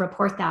who would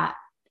report that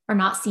are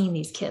not seeing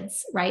these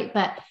kids. Right.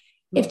 But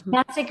if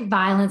domestic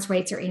violence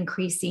rates are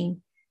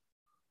increasing,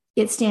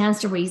 it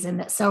stands to reason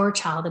that so are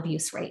child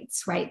abuse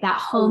rates, right?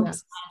 That home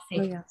is not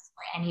a safe place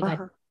for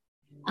anybody.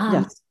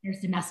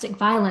 There's domestic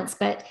violence,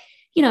 but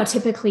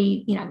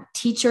typically,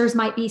 teachers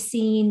might be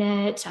seeing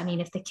it. I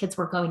mean, if the kids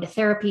were going to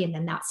therapy and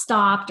then that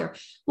stopped or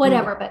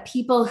whatever, but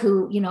people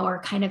who,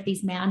 are kind of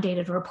these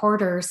mandated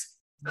reporters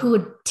who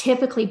would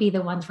typically be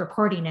the ones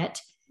reporting it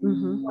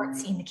weren't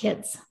seeing the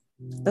kids.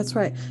 That's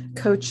right.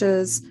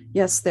 Coaches,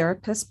 yes,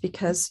 therapists,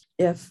 because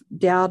if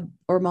dad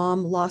or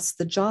mom lost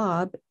the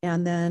job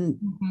and then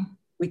Mhm.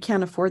 we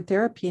can't afford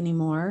therapy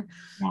anymore,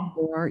 Yeah.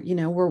 or,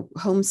 we're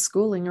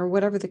homeschooling or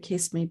whatever the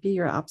case may be,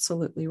 you're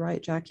absolutely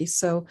right, Jackie.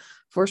 So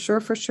for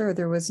sure,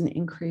 there was an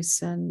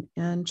increase in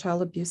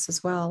child abuse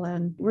as well.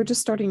 And we're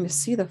just starting to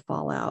see the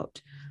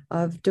fallout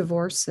of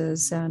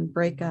divorces and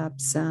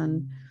breakups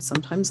and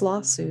sometimes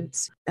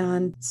lawsuits.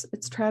 And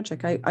it's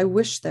tragic. I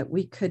wish that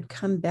we could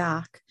come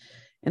back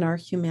in our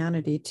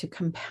humanity to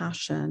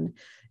compassion.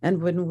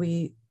 And when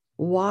we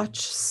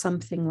watch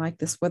something like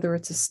this, whether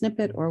it's a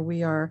snippet or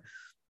we are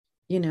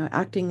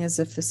acting as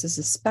if this is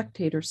a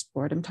spectator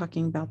sport. I'm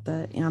talking about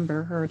the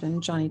Amber Heard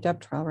and Johnny Depp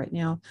trial right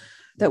now,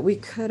 that we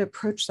could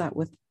approach that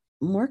with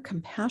more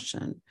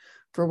compassion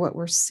for what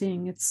we're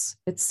seeing. It's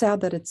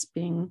sad that it's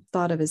being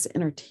thought of as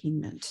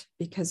entertainment,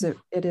 because it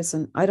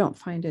isn't. I don't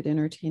find it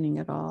entertaining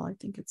at all. I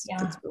think it's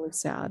really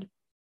sad.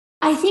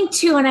 I think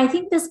too, and I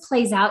think this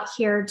plays out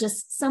here,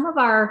 just some of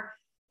our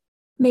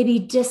maybe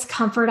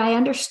discomfort. I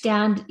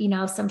understand,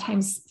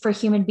 sometimes for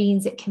human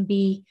beings, it can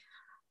be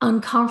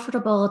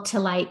uncomfortable to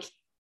like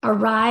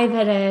arrive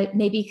at a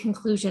maybe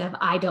conclusion of,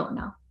 I don't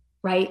know,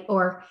 right?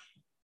 Or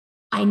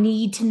I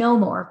need to know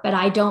more, but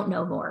I don't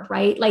know more,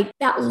 right? Like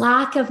that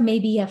lack of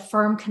maybe a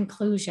firm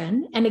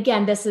conclusion. And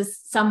again, this is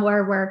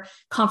somewhere where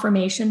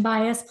confirmation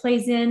bias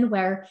plays in,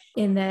 where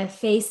in the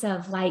face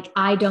of like,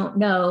 I don't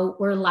know,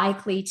 we're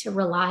likely to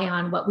rely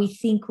on what we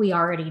think we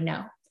already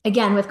know.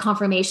 Again, with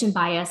confirmation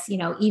bias,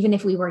 even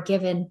if we were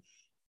given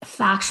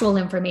factual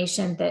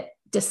information that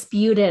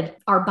disputed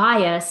our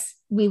bias,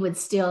 we would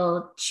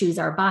still choose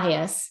our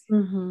bias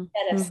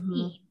instead of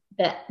seeing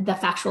the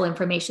factual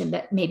information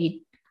that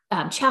maybe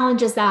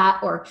challenges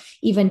that or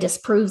even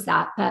disproves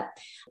that. But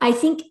I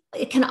think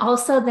it can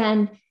also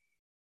then,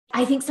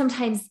 I think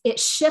sometimes it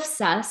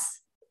shifts us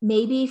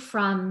maybe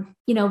from,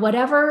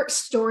 whatever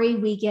story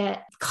we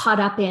get caught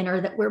up in or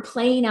that we're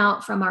playing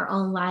out from our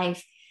own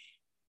life,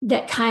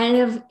 that kind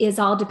of is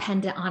all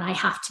dependent on, I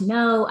have to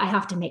know, I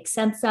have to make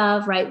sense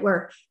of, right?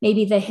 Where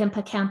maybe the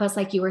hippocampus,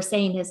 like you were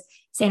saying, is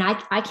saying,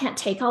 I can't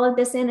take all of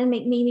this in and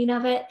make meaning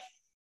of it.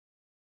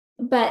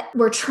 But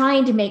we're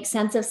trying to make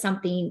sense of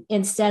something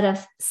instead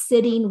of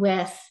sitting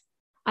with,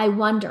 I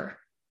wonder,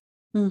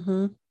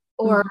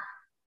 or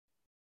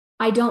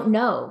I don't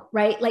know,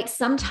 right? Like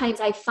sometimes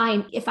I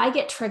find if I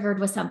get triggered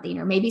with something,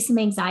 or maybe some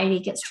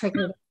anxiety gets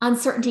triggered,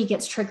 uncertainty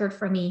gets triggered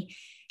for me,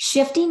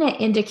 shifting it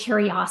into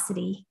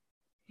curiosity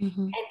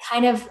and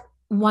kind of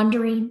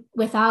wondering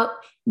without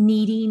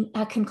needing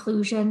a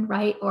conclusion,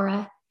 right?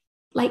 Or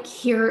like,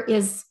 here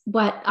is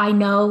what I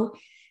know,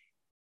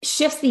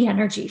 shifts the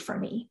energy for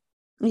me.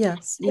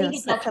 Yes.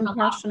 That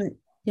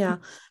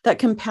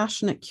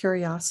compassionate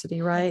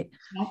curiosity, right?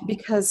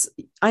 Because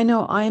I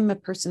know I'm a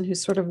person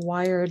who's sort of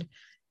wired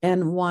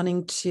and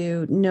wanting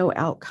to know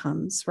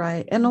outcomes,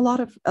 right? And a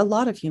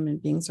lot of human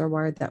beings are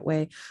wired that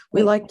way.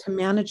 We like to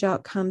manage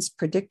outcomes,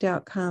 predict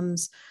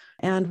outcomes,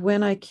 and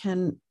when I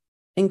can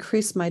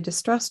increase my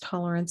distress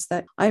tolerance,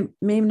 that I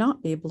may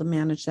not be able to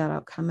manage that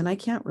outcome and I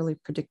can't really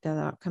predict that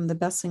outcome. The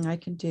best thing I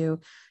can do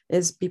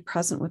is be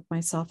present with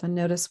myself and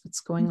notice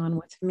what's going on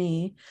with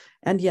me.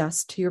 And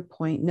yes, to your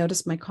point,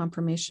 notice my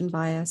confirmation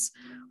bias.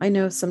 I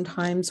know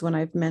sometimes when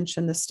I've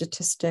mentioned the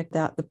statistic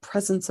that the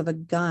presence of a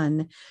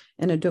gun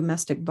in a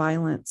domestic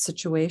violence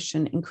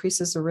situation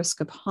increases the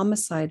risk of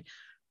homicide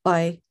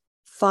by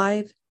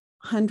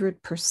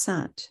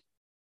 500%,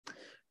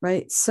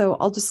 right? So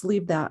I'll just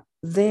leave that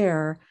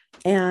there.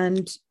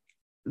 And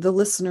the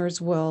listeners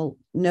will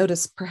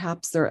notice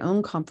perhaps their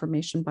own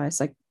confirmation bias.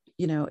 Like,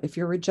 if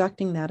you're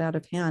rejecting that out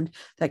of hand,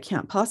 that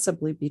can't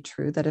possibly be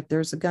true. That if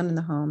there's a gun in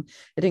the home,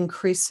 it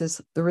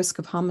increases the risk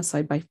of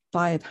homicide by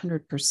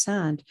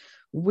 500%.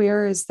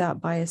 Where is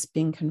that bias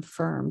being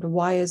confirmed?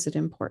 Why is it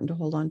important to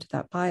hold on to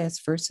that bias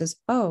versus,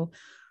 oh,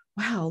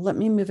 wow, let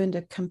me move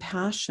into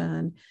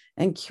compassion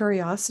and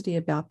curiosity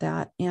about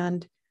that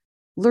and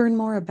learn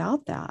more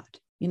about that?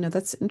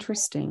 That's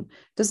interesting.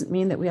 Doesn't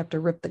mean that we have to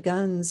rip the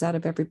guns out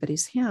of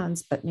everybody's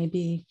hands, but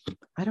maybe,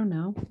 I don't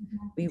know,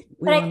 we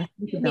want to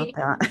think about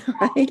that,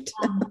 right?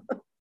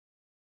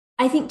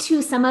 I think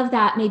too, some of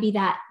that, maybe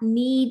that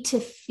need to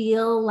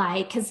feel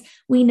like, because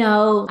we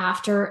know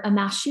after a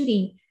mass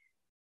shooting,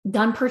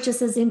 gun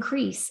purchases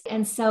increase.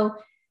 And so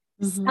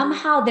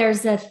somehow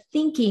there's a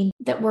thinking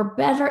that we're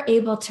better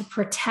able to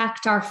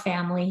protect our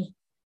family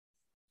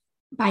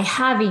by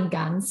having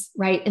guns,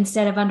 right?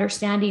 Instead of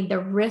understanding the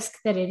risk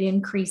that it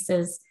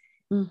increases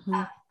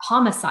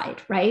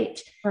homicide,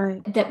 right?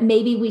 That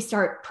maybe we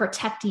start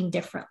protecting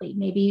differently.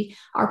 Maybe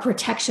our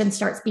protection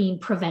starts being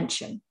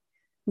prevention.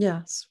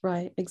 Yes,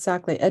 right.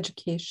 Exactly.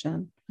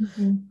 Education,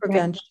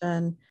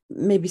 prevention,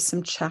 maybe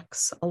some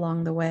checks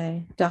along the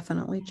way.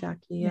 Definitely,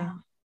 Jackie. Yeah.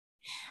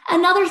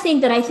 Another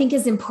thing that I think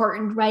is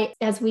important, right?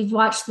 As we've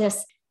watched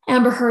this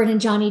Amber Heard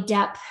and Johnny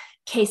Depp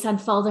case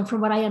unfold, and from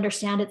what I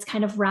understand, it's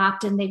kind of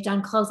wrapped and they've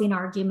done closing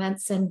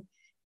arguments and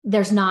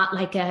there's not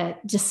like a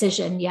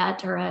decision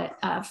yet or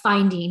a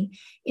finding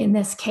in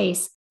this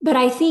case. But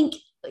I think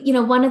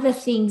one of the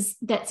things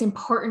that's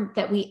important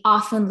that we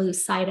often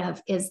lose sight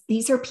of is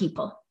these are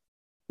people.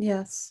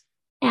 Yes.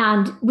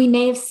 And we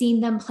may have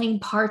seen them playing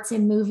parts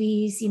in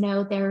movies,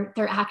 they're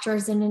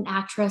actors and an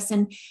actress.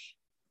 And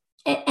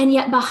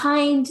yet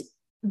behind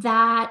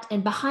that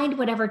and behind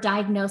whatever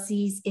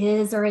diagnosis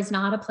is or is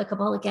not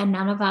applicable, again,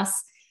 none of us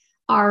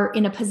are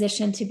in a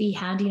position to be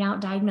handing out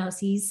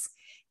diagnoses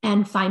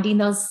and finding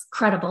those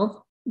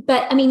credible.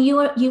 But I mean,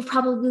 you've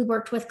probably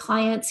worked with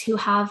clients who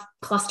have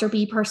cluster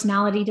B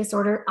personality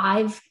disorder.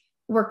 I've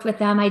worked with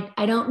them.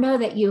 I don't know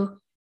that you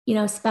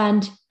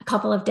spend a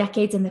couple of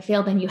decades in the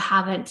field and you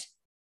haven't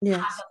had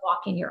them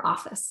walk in your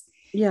office.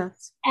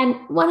 Yes. And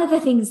one of the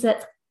things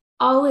that's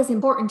always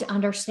important to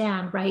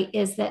understand, right,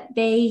 is that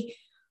they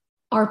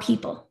are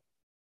people.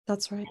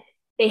 That's right.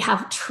 They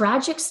have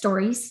tragic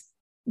stories,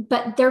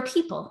 but they're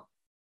people.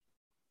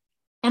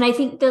 And I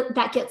think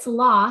that gets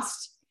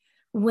lost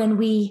when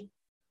we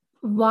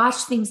watch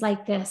things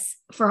like this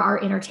for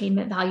our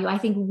entertainment value. I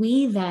think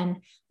we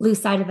then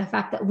lose sight of the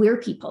fact that we're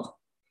people.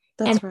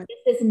 That's right.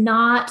 This is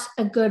not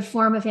a good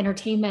form of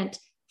entertainment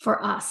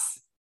for us.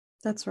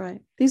 That's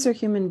right. These are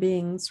human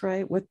beings,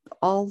 right? With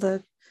all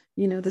the,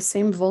 the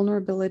same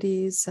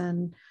vulnerabilities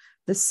and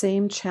the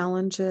same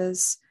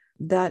challenges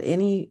that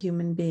any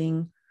human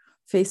being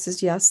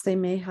faces. Yes, they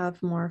may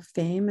have more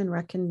fame and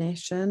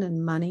recognition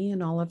and money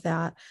and all of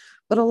that.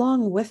 But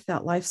along with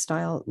that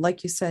lifestyle,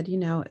 like you said,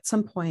 at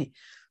some point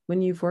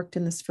when you've worked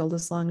in this field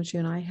as long as you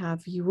and I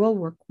have, you will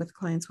work with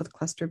clients with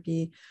cluster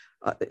B.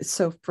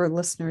 So for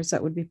listeners,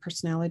 that would be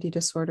personality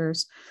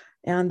disorders.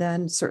 And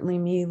then certainly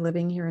me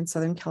living here in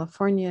Southern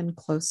California and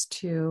close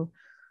to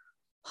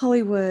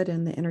Hollywood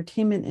and the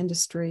entertainment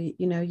industry,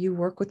 you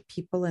work with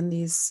people in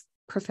these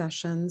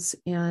professions.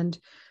 And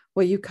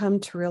what you come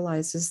to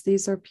realize is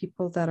these are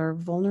people that are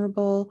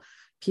vulnerable,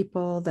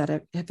 people that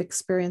have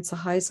experienced the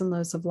highs and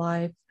lows of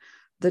life,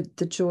 the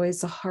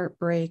joys, the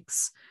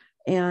heartbreaks.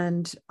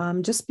 And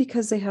just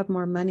because they have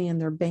more money in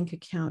their bank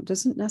account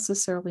doesn't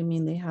necessarily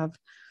mean they have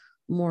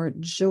more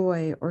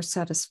joy or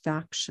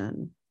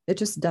satisfaction. It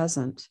just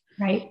doesn't.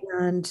 Right.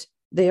 And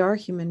they are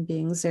human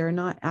beings. They are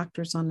not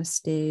actors on a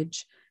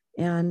stage.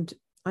 And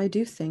I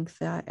do think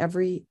that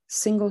every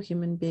single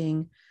human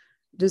being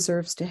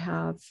deserves to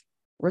have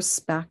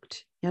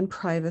respect and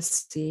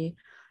privacy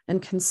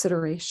and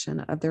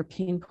consideration of their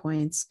pain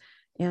points.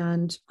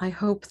 And I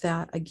hope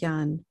that,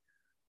 again,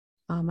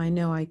 I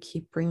know I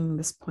keep bringing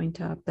this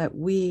point up, that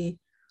we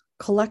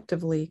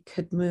collectively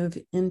could move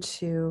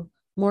into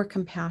more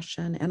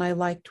compassion. And I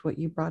liked what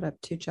you brought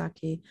up too,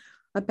 Jackie,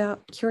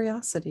 about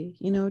curiosity,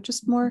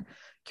 just more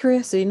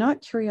curiosity, not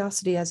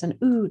curiosity as in,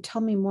 ooh,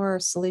 tell me more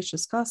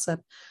salacious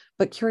gossip,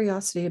 but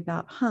curiosity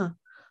about,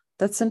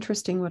 that's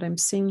interesting what I'm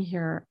seeing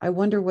here. I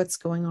wonder what's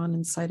going on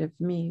inside of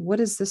me. What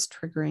is this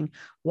triggering?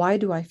 Why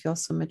do I feel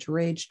so much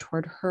rage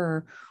toward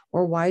her?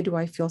 Or why do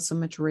I feel so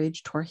much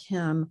rage toward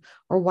him?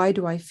 Or why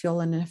do I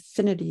feel an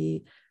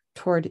affinity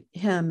toward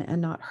him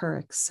and not her,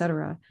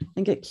 etc.?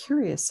 And get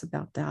curious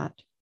about that.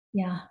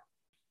 Yeah.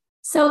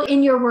 So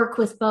in your work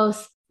with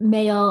both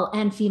male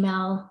and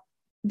female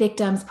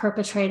victims,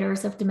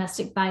 perpetrators of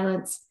domestic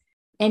violence,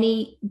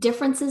 any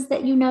differences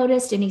that you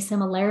noticed, any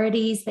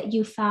similarities that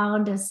you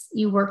found as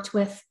you worked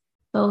with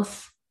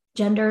both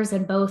genders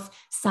and both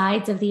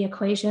sides of the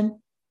equation?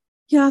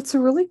 Yeah, it's a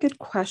really good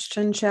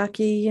question,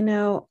 Jackie.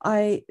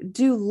 I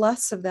do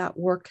less of that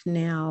work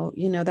now.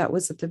 That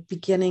was at the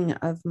beginning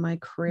of my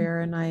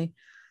career.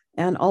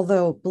 And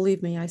although,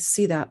 believe me, I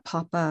see that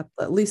pop up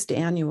at least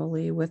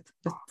annually with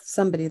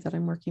somebody that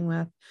I'm working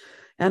with.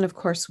 And of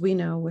course, we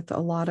know with a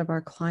lot of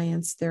our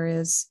clients, there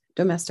is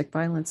domestic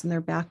violence in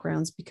their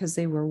backgrounds because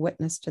they were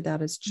witness to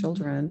that as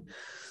children. Mm-hmm.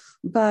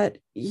 But,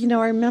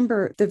 I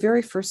remember the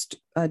very first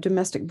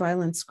domestic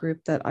violence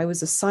group that I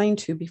was assigned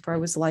to before I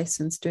was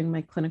licensed doing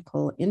my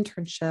clinical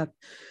internship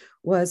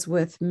was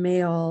with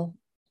male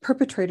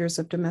perpetrators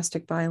of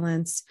domestic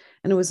violence.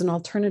 And it was an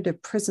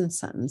alternative prison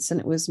sentence. And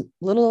it was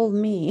little old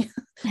me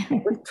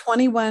with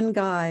 21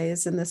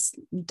 guys in this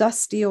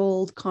dusty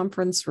old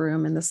conference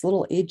room in this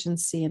little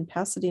agency in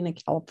Pasadena,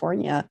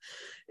 California.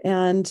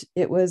 And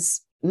it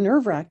was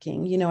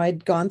nerve-wracking.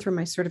 I'd gone through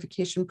my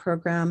certification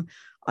program.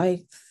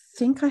 I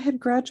think I had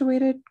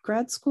graduated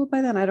grad school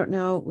by then. I don't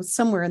know. It was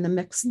somewhere in the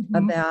mix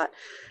of that.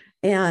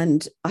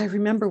 And I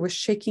remember with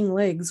shaking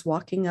legs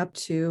walking up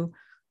to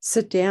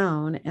sit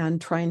down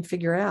and try and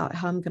figure out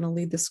how I'm going to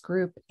lead this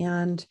group.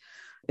 And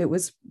it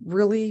was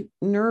really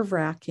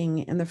nerve-wracking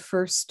in the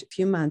first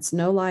few months,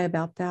 no lie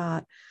about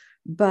that.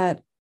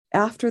 But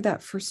after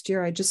that first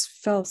year, I just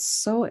fell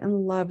so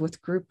in love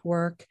with group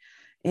work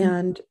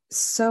and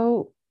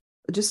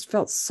just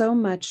felt so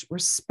much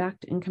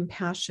respect and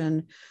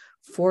compassion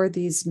for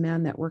these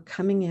men that were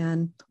coming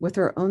in with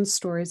their own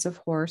stories of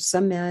horror.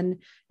 Some men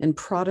in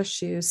Prada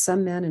shoes,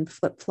 some men in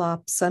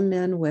flip-flops, some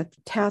men with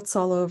tats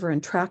all over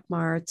and track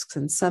marks,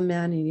 and some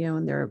men,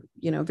 in their,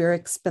 very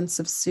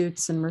expensive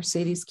suits and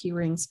Mercedes key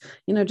rings,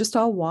 just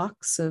all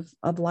walks of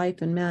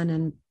life and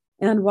men.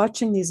 And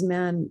watching these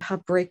men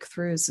have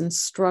breakthroughs and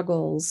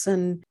struggles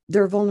and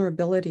their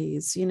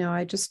vulnerabilities,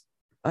 I just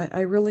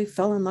I really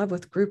fell in love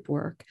with group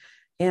work,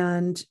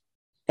 and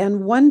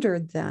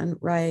wondered then,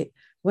 right,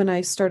 when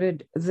I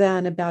started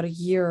then about a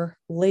year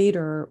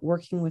later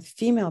working with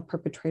female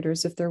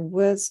perpetrators, if there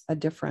was a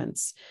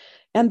difference.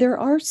 And there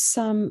are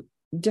some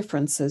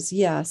differences,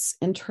 yes,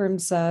 in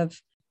terms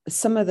of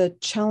some of the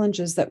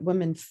challenges that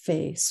women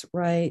face,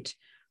 right?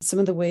 Some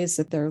of the ways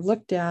that they're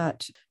looked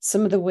at,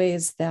 some of the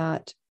ways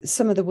that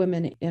some of the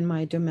women in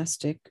my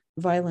domestic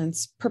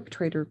violence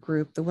perpetrator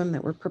group, the women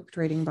that were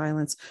perpetrating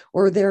violence,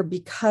 or there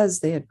because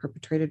they had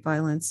perpetrated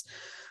violence,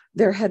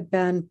 there had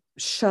been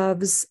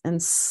shoves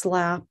and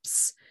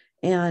slaps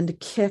and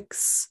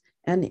kicks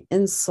and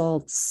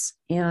insults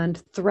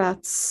and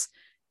threats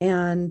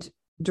and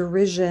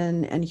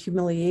derision and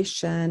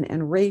humiliation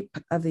and rape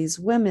of these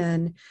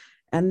women.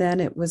 And then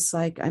it was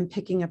like, I'm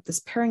picking up this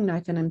paring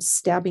knife and I'm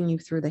stabbing you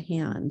through the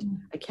hand.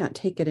 I can't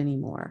take it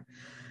anymore.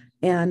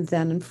 And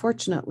then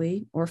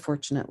unfortunately, or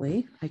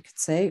fortunately, I could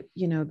say,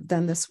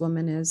 then this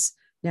woman is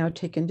now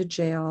taken to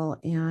jail,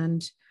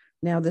 and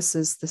now this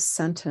is the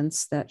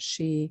sentence that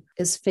she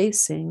is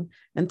facing.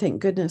 And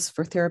thank goodness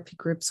for therapy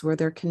groups where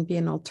there can be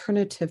an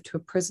alternative to a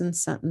prison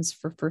sentence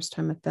for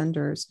first-time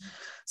offenders.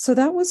 So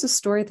that was a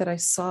story that I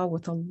saw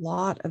with a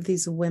lot of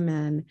these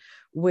women,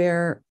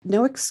 where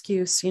no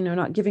excuse,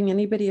 not giving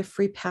anybody a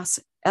free pass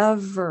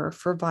ever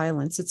for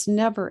violence. It's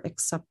never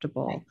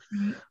acceptable.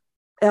 Right.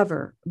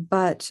 Ever.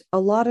 But a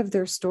lot of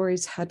their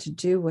stories had to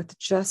do with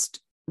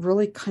just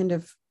really kind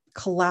of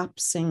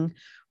collapsing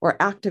or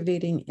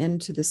activating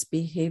into this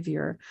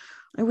behavior.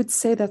 I would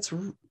say that's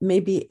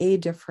maybe a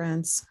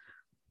difference,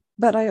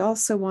 but I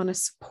also want to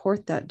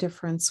support that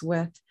difference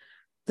with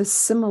the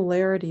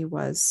similarity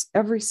was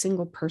every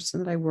single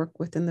person that I work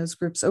with in those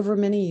groups over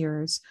many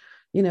years,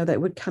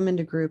 that would come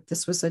into group.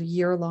 This was a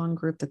year-long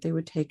group that they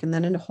would take, and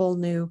then a whole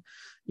new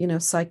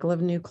cycle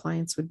of new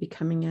clients would be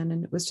coming in.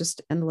 And it was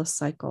just endless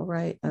cycle,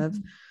 right, of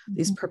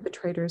these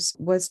perpetrators,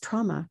 was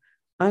trauma,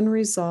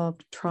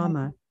 unresolved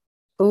trauma,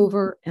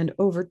 over and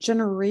over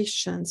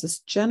generations,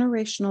 this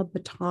generational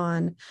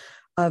baton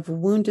of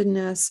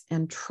woundedness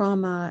and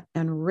trauma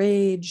and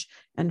rage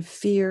and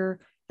fear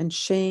and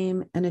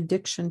shame and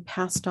addiction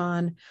passed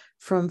on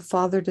from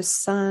father to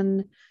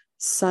son,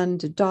 son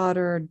to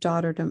daughter,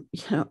 daughter to,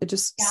 it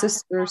just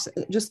sisters,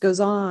 it just goes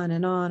on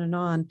and on and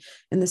on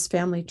in this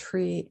family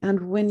tree.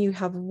 And when you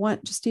have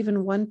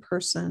even one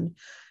person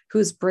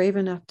who's brave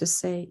enough to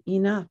say,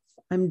 enough,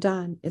 I'm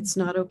done. It's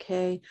not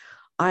okay.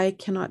 I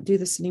cannot do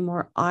this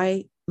anymore.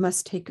 I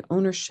must take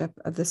ownership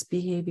of this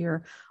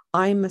behavior.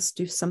 I must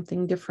do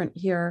something different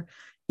here,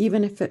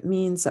 even if it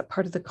means that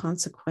part of the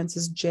consequence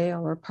is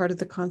jail or part of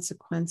the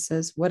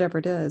consequences, whatever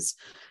it is.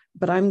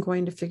 But I'm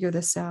going to figure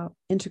this out,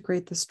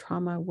 integrate this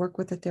trauma, work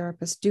with a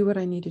therapist, do what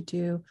I need to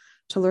do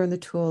to learn the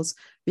tools,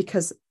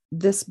 because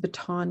this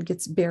baton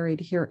gets buried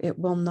here. It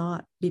will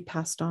not be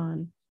passed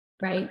on.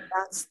 Right.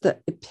 That's the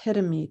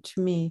epitome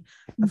to me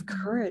of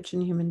courage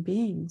in human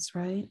beings,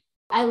 right?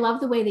 I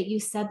love the way that you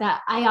said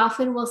that. I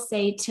often will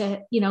say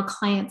to,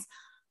 clients,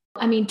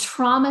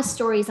 trauma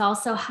stories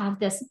also have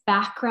this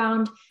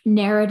background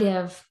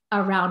narrative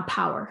around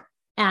power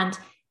and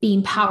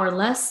being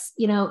powerless,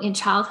 in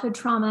childhood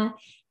trauma,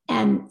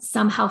 and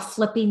somehow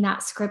flipping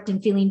that script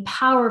and feeling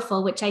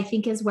powerful, which I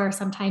think is where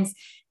sometimes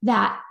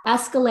that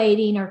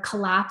escalating or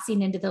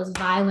collapsing into those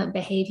violent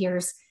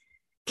behaviors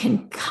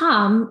can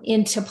come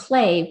into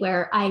play,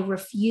 where I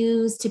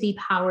refuse to be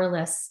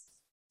powerless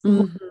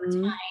over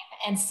time.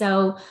 And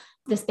so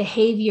this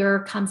behavior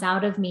comes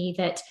out of me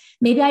that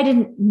maybe I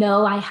didn't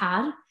know I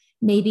had.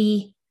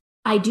 Maybe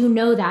I do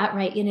know that,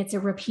 right? And it's a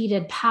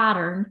repeated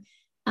pattern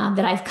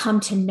that I've come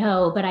to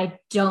know, but I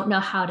don't know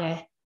how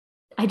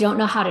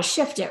to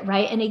shift it,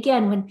 right? And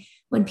again,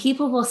 when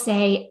people will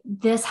say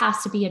this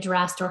has to be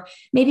addressed, or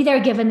maybe they're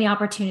given the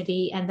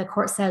opportunity and the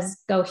court says,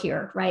 go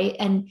here, right?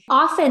 And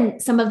often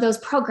some of those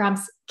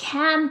programs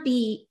can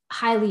be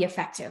highly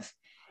effective.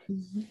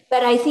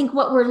 But I think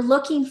what we're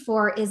looking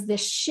for is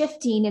this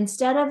shifting,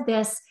 instead of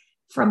this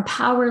from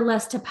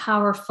powerless to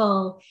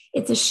powerful,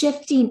 it's a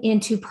shifting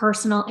into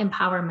personal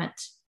empowerment.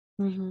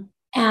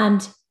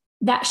 And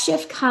that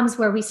shift comes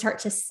where we start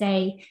to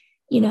say,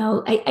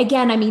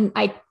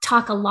 I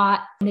talk a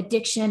lot in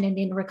addiction and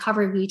in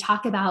recovery, we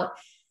talk about,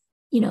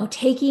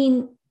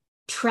 taking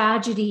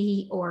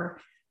tragedy or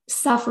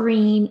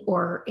suffering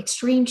or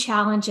extreme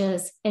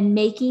challenges and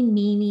making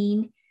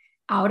meaning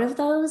out of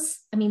those.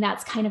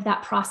 That's kind of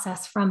that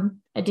process from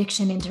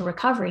addiction into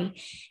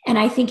recovery. And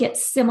I think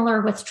it's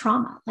similar with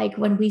trauma. Like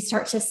when we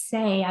start to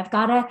say, I've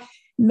got to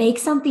make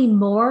something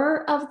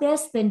more of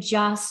this than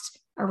just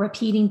a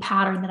repeating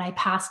pattern that I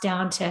pass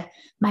down to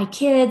my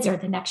kids or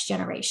the next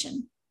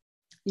generation.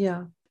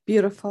 Yeah.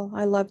 Beautiful.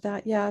 I love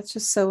that. Yeah. It's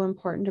just so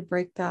important to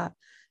break that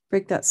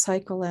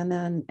cycle.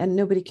 And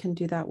nobody can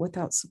do that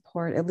without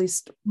support. At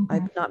least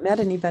I've not met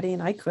anybody,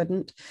 and I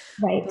couldn't.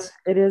 Right.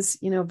 But it is,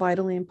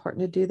 vitally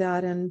important to do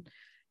that. And,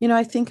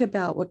 I think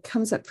about what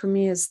comes up for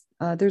me is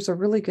there's a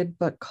really good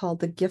book called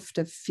The Gift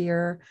of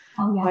Fear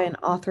by an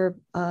author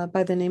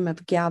by the name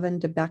of Gavin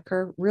de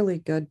Becker. Really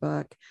good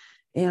book.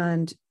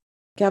 And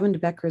Gavin de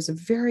Becker is a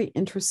very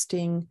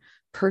interesting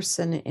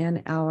person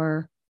in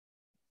our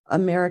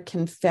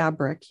American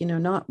fabric,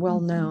 not well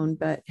known,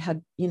 but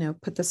had,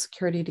 put the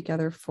security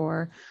together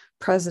for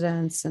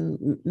presidents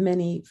and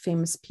many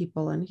famous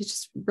people. And he's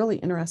just really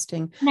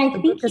interesting. And I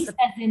think he says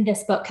in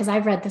this book, because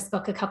I've read this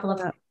book a couple of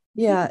times.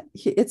 Yeah,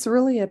 it's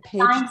really a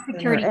page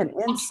security. And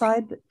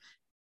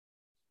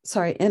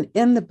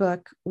in the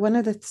book, one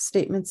of the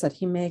statements that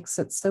he makes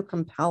that's so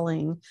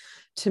compelling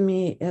to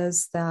me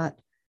is that,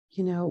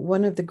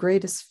 one of the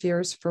greatest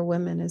fears for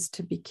women is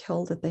to be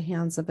killed at the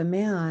hands of a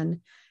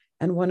man.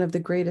 And one of the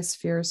greatest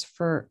fears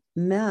for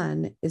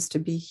men is to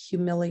be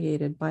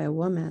humiliated by a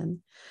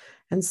woman.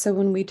 And so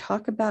when we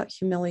talk about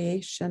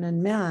humiliation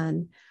in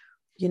men,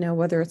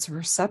 whether it's a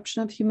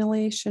perception of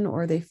humiliation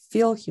or they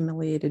feel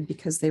humiliated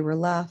because they were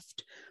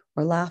left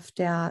or laughed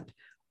at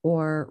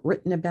or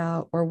written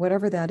about or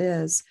whatever that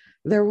is,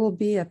 there will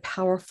be a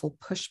powerful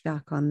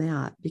pushback on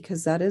that,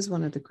 because that is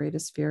one of the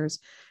greatest fears.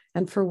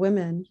 And for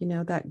women,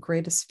 that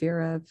greatest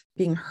fear of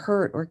being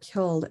hurt or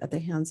killed at the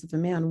hands of a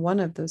man, one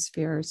of those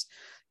fears,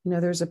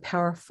 there's a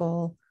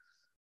powerful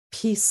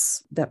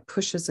piece that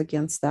pushes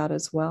against that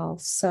as well.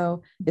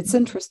 So it's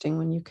interesting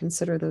when you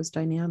consider those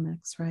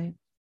dynamics, right?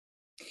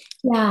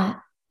 Yeah.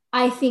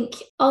 I think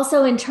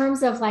also in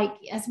terms of, like,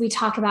 as we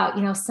talk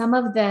about, some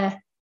of the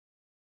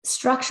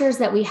structures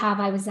that we have,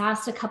 I was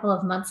asked a couple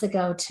of months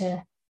ago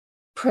to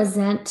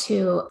present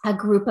to a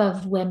group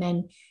of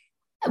women.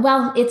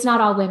 Well, it's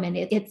not all women.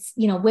 It's,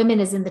 women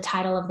is in the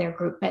title of their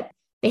group, but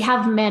they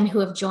have men who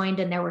have joined.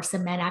 And there were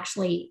some men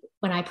actually,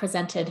 when I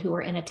presented, who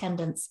were in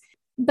attendance,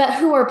 but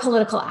who are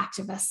political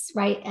activists,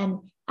 right? And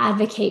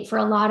advocate for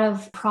a lot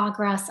of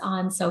progress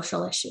on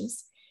social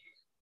issues.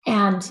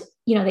 And,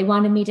 they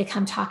wanted me to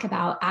come talk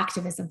about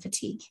activism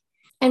fatigue.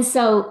 And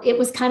so it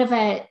was kind of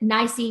a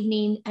nice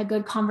evening, a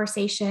good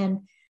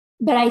conversation.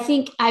 But I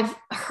think I've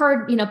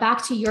heard,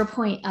 back to your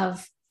point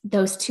of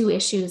those two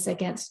issues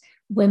against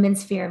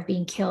women's fear of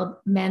being killed,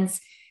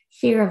 men's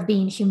fear of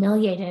being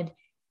humiliated.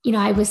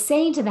 I was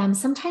saying to them,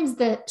 sometimes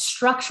the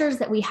structures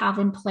that we have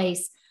in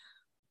place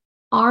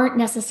aren't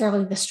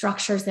necessarily the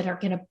structures that are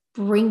going to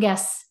bring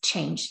us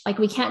change. Like,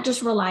 we can't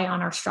just rely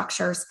on our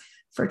structures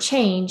for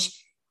change.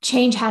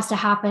 Change has to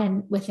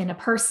happen within a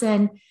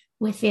person,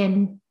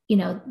 within,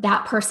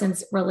 that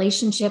person's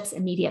relationships,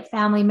 immediate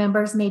family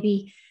members,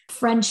 maybe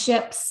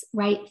friendships,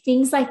 right?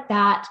 Things like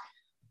that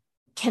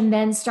can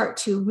then start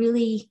to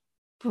really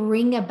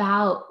bring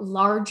about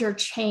larger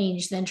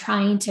change than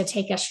trying to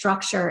take a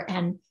structure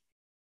and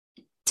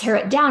tear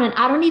it down. And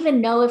I don't even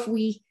know if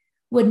we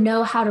would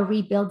know how to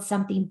rebuild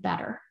something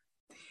better.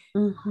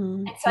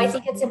 Mm-hmm. And so I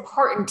think it's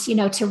important,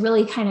 to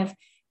really kind of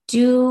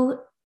do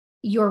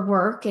your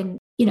work and,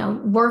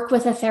 work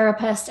with a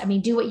therapist. I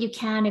mean, do what you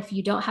can. If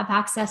you don't have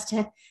access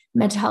to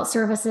mental health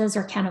services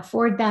or can't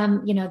afford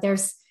them,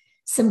 there's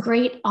some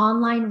great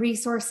online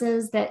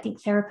resources that I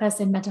think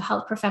therapists and mental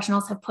health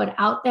professionals have put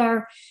out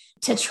there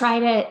to try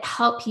to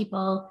help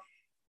people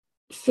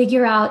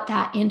figure out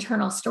that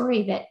internal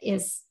story that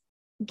is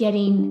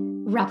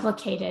getting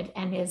replicated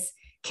and is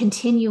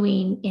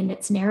continuing in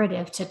its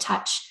narrative to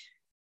touch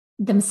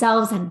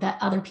themselves and the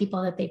other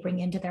people that they bring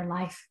into their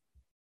life.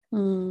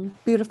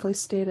 Beautifully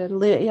stated.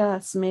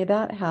 Yes, may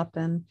that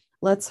happen.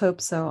 Let's hope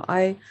so.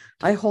 I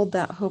hold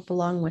that hope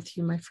along with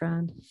you, my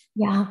friend.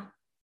 Yeah.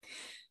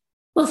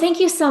 Well, thank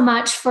you so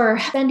much for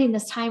spending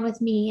this time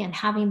with me and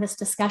having this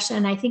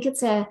discussion. I think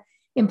it's an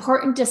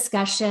important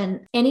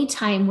discussion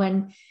anytime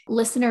when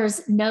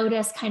listeners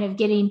notice kind of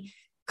getting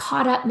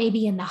caught up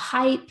maybe in the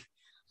hype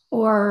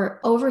or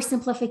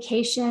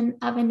oversimplification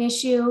of an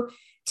issue,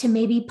 to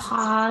maybe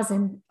pause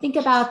and think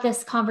about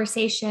this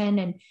conversation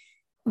and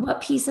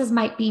what pieces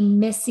might be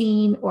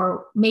missing,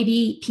 or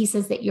maybe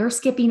pieces that you're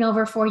skipping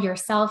over for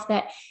yourself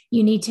that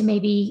you need to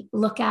maybe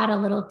look at a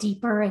little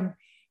deeper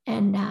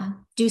and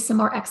do some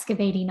more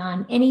excavating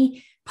on.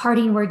 Any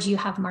parting words you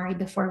have, Mari,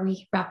 before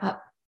we wrap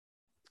up?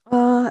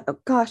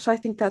 Gosh, I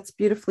think that's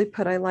beautifully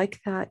put. I like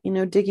that,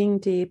 digging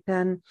deep.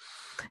 And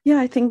yeah,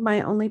 I think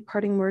my only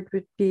parting word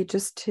would be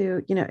just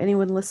to,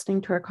 anyone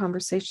listening to our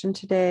conversation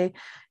today,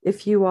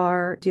 if you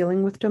are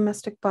dealing with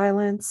domestic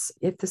violence,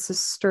 if this has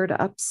stirred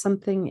up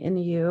something in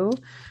you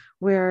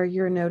where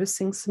you're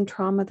noticing some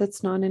trauma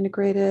that's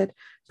non-integrated,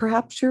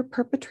 perhaps you're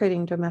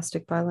perpetrating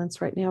domestic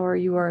violence right now, or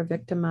you are a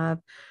victim of,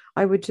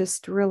 I would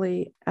just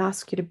really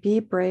ask you to be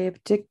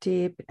brave, dig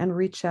deep, and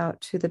reach out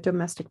to the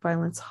domestic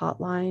violence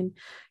hotline.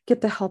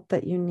 Get the help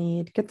that you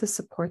need, get the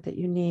support that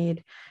you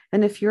need.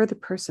 And if you're the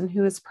person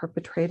who is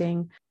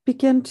perpetrating,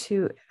 begin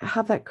to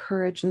have that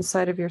courage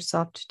inside of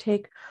yourself to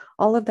take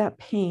all of that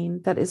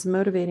pain that is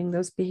motivating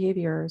those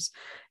behaviors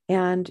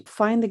and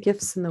find the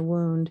gifts in the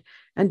wound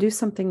and do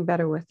something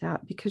better with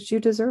that, because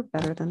you deserve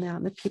better than that.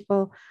 And the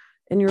people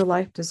in your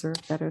life deserve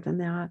better than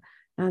that.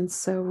 And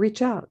so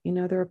reach out.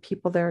 There are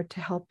people there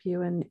to help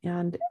you,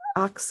 and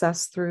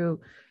access through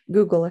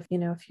Google if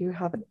you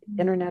have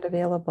internet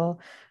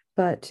available,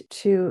 but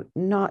to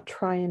not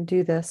try and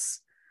do this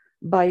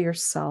by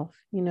yourself.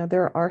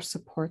 There are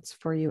supports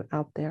for you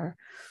out there.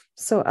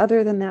 So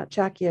other than that,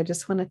 Jackie, I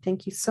just want to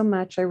thank you so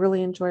much. I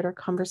really enjoyed our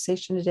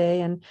conversation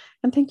today, and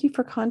thank you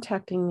for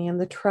contacting me and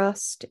the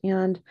trust,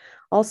 and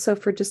also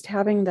for just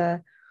having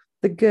the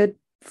good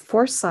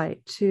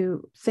foresight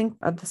to think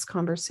of this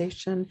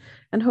conversation.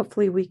 And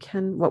hopefully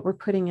what we're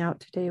putting out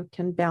today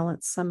can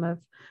balance some of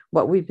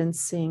what we've been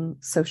seeing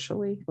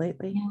socially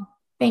lately. Yeah.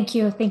 Thank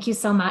you. Thank you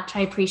so much. I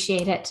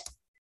appreciate it.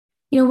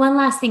 One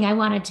last thing I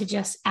wanted to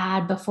just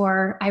add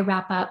before I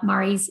wrap up.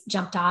 Mari's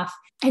jumped off.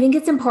 I think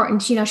it's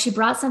important, she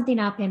brought something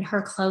up in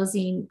her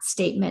closing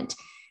statement,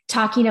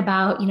 talking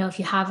about, if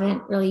you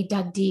haven't really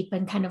dug deep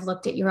and kind of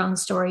looked at your own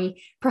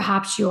story,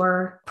 perhaps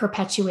you're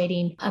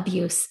perpetuating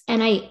abuse.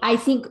 And I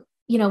think,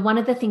 one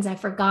of the things I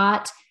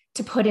forgot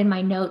to put in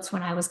my notes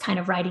when I was kind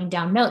of writing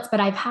down notes, but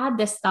I've had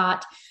this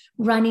thought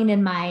running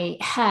in my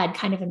head,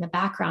 kind of in the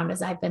background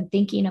as I've been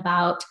thinking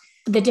about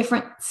the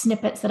different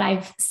snippets that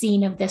I've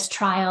seen of this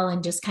trial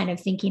and just kind of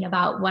thinking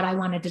about what I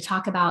wanted to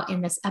talk about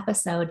in this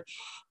episode,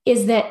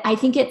 is that I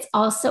think it's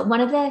also one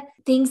of the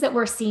things that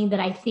we're seeing that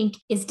I think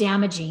is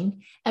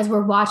damaging as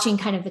we're watching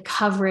kind of the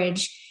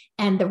coverage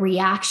and the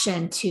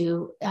reaction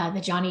to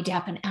the Johnny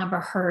Depp and Amber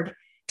Heard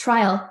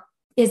trial,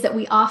 is that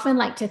we often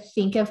like to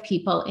think of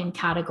people in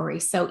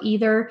categories. So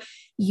either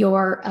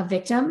you're a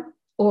victim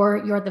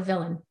or you're the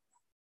villain.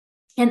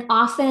 And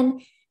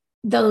often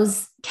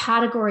those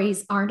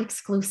categories aren't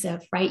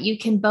exclusive, right? You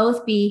can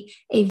both be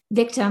a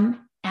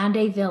victim and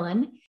a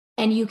villain,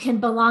 and you can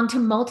belong to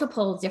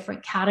multiple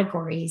different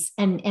categories.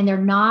 And they're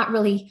not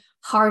really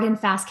hard and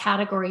fast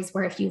categories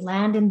where if you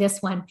land in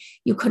this one,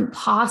 you couldn't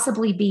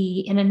possibly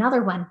be in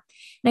another one.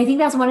 And I think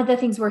that's one of the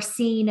things we're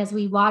seeing as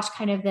we watch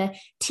kind of the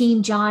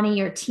Team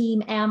Johnny or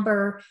Team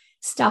Amber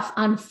stuff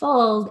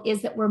unfold,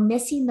 is that we're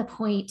missing the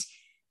point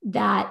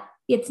that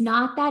it's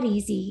not that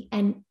easy,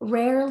 and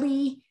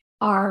rarely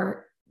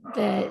are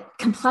the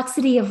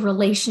complexity of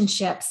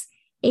relationships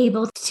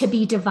able to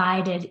be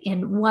divided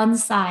in one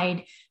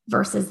side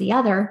versus the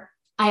other.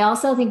 I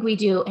also think we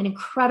do an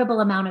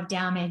incredible amount of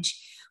damage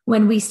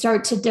when we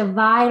start to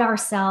divide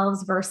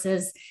ourselves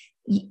versus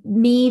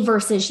me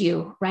versus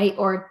you, right?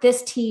 Or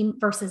this team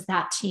versus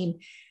that team.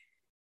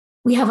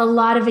 We have a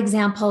lot of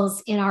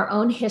examples in our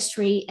own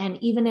history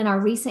and even in our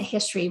recent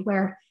history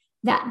where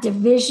that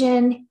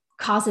division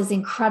causes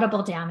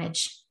incredible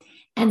damage.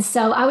 And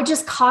so I would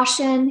just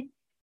caution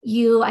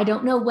you. I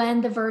don't know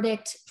when the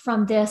verdict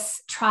from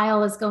this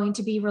trial is going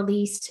to be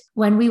released,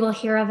 when we will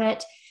hear of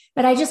it,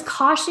 but I just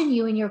caution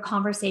you in your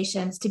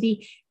conversations to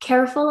be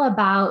careful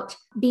about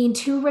being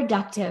too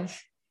reductive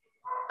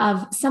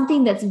of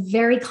something that's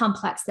very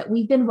complex that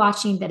we've been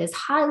watching, that is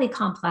highly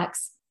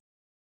complex,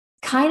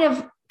 kind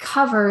of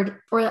covered,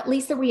 or at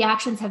least the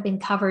reactions have been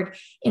covered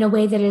in a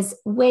way that is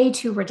way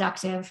too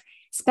reductive,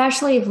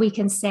 especially if we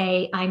can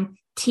say I'm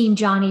Team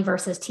Johnny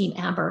versus Team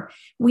Amber.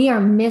 We are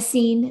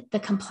missing the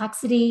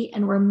complexity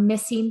and we're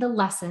missing the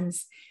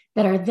lessons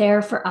that are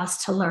there for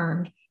us to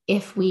learn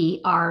if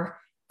we are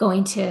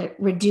going to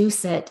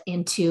reduce it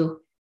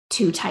into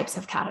two types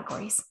of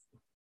categories.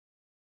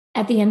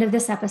 At the end of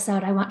this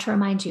episode, I want to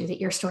remind you that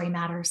your story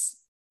matters.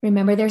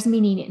 Remember, there's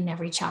meaning in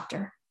every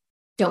chapter.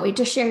 Don't wait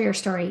to share your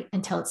story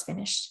until it's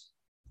finished.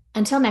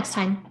 Until next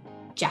time,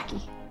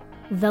 Jackie.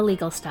 The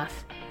Legal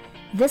Stuff.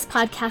 This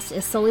podcast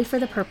is solely for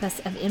the purpose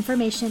of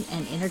information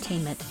and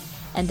entertainment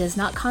and does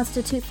not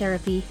constitute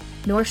therapy,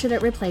 nor should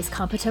it replace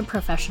competent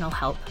professional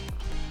help.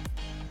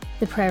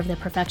 The Prayer of the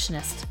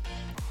Perfectionist.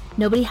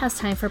 Nobody has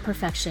time for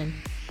perfection.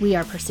 We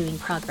are pursuing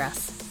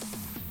progress.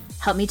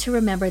 Help me to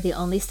remember the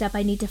only step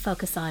I need to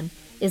focus on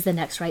is the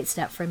next right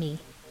step for me.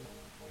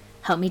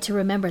 Help me to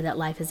remember that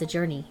life is a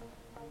journey.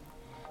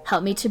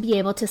 Help me to be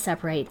able to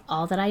separate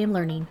all that I am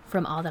learning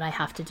from all that I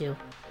have to do.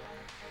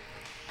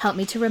 Help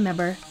me to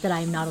remember that I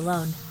am not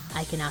alone.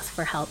 I can ask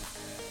for help.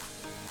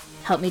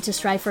 Help me to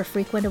strive for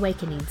frequent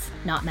awakenings,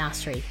 not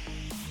mastery.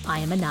 I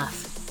am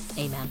enough.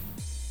 Amen.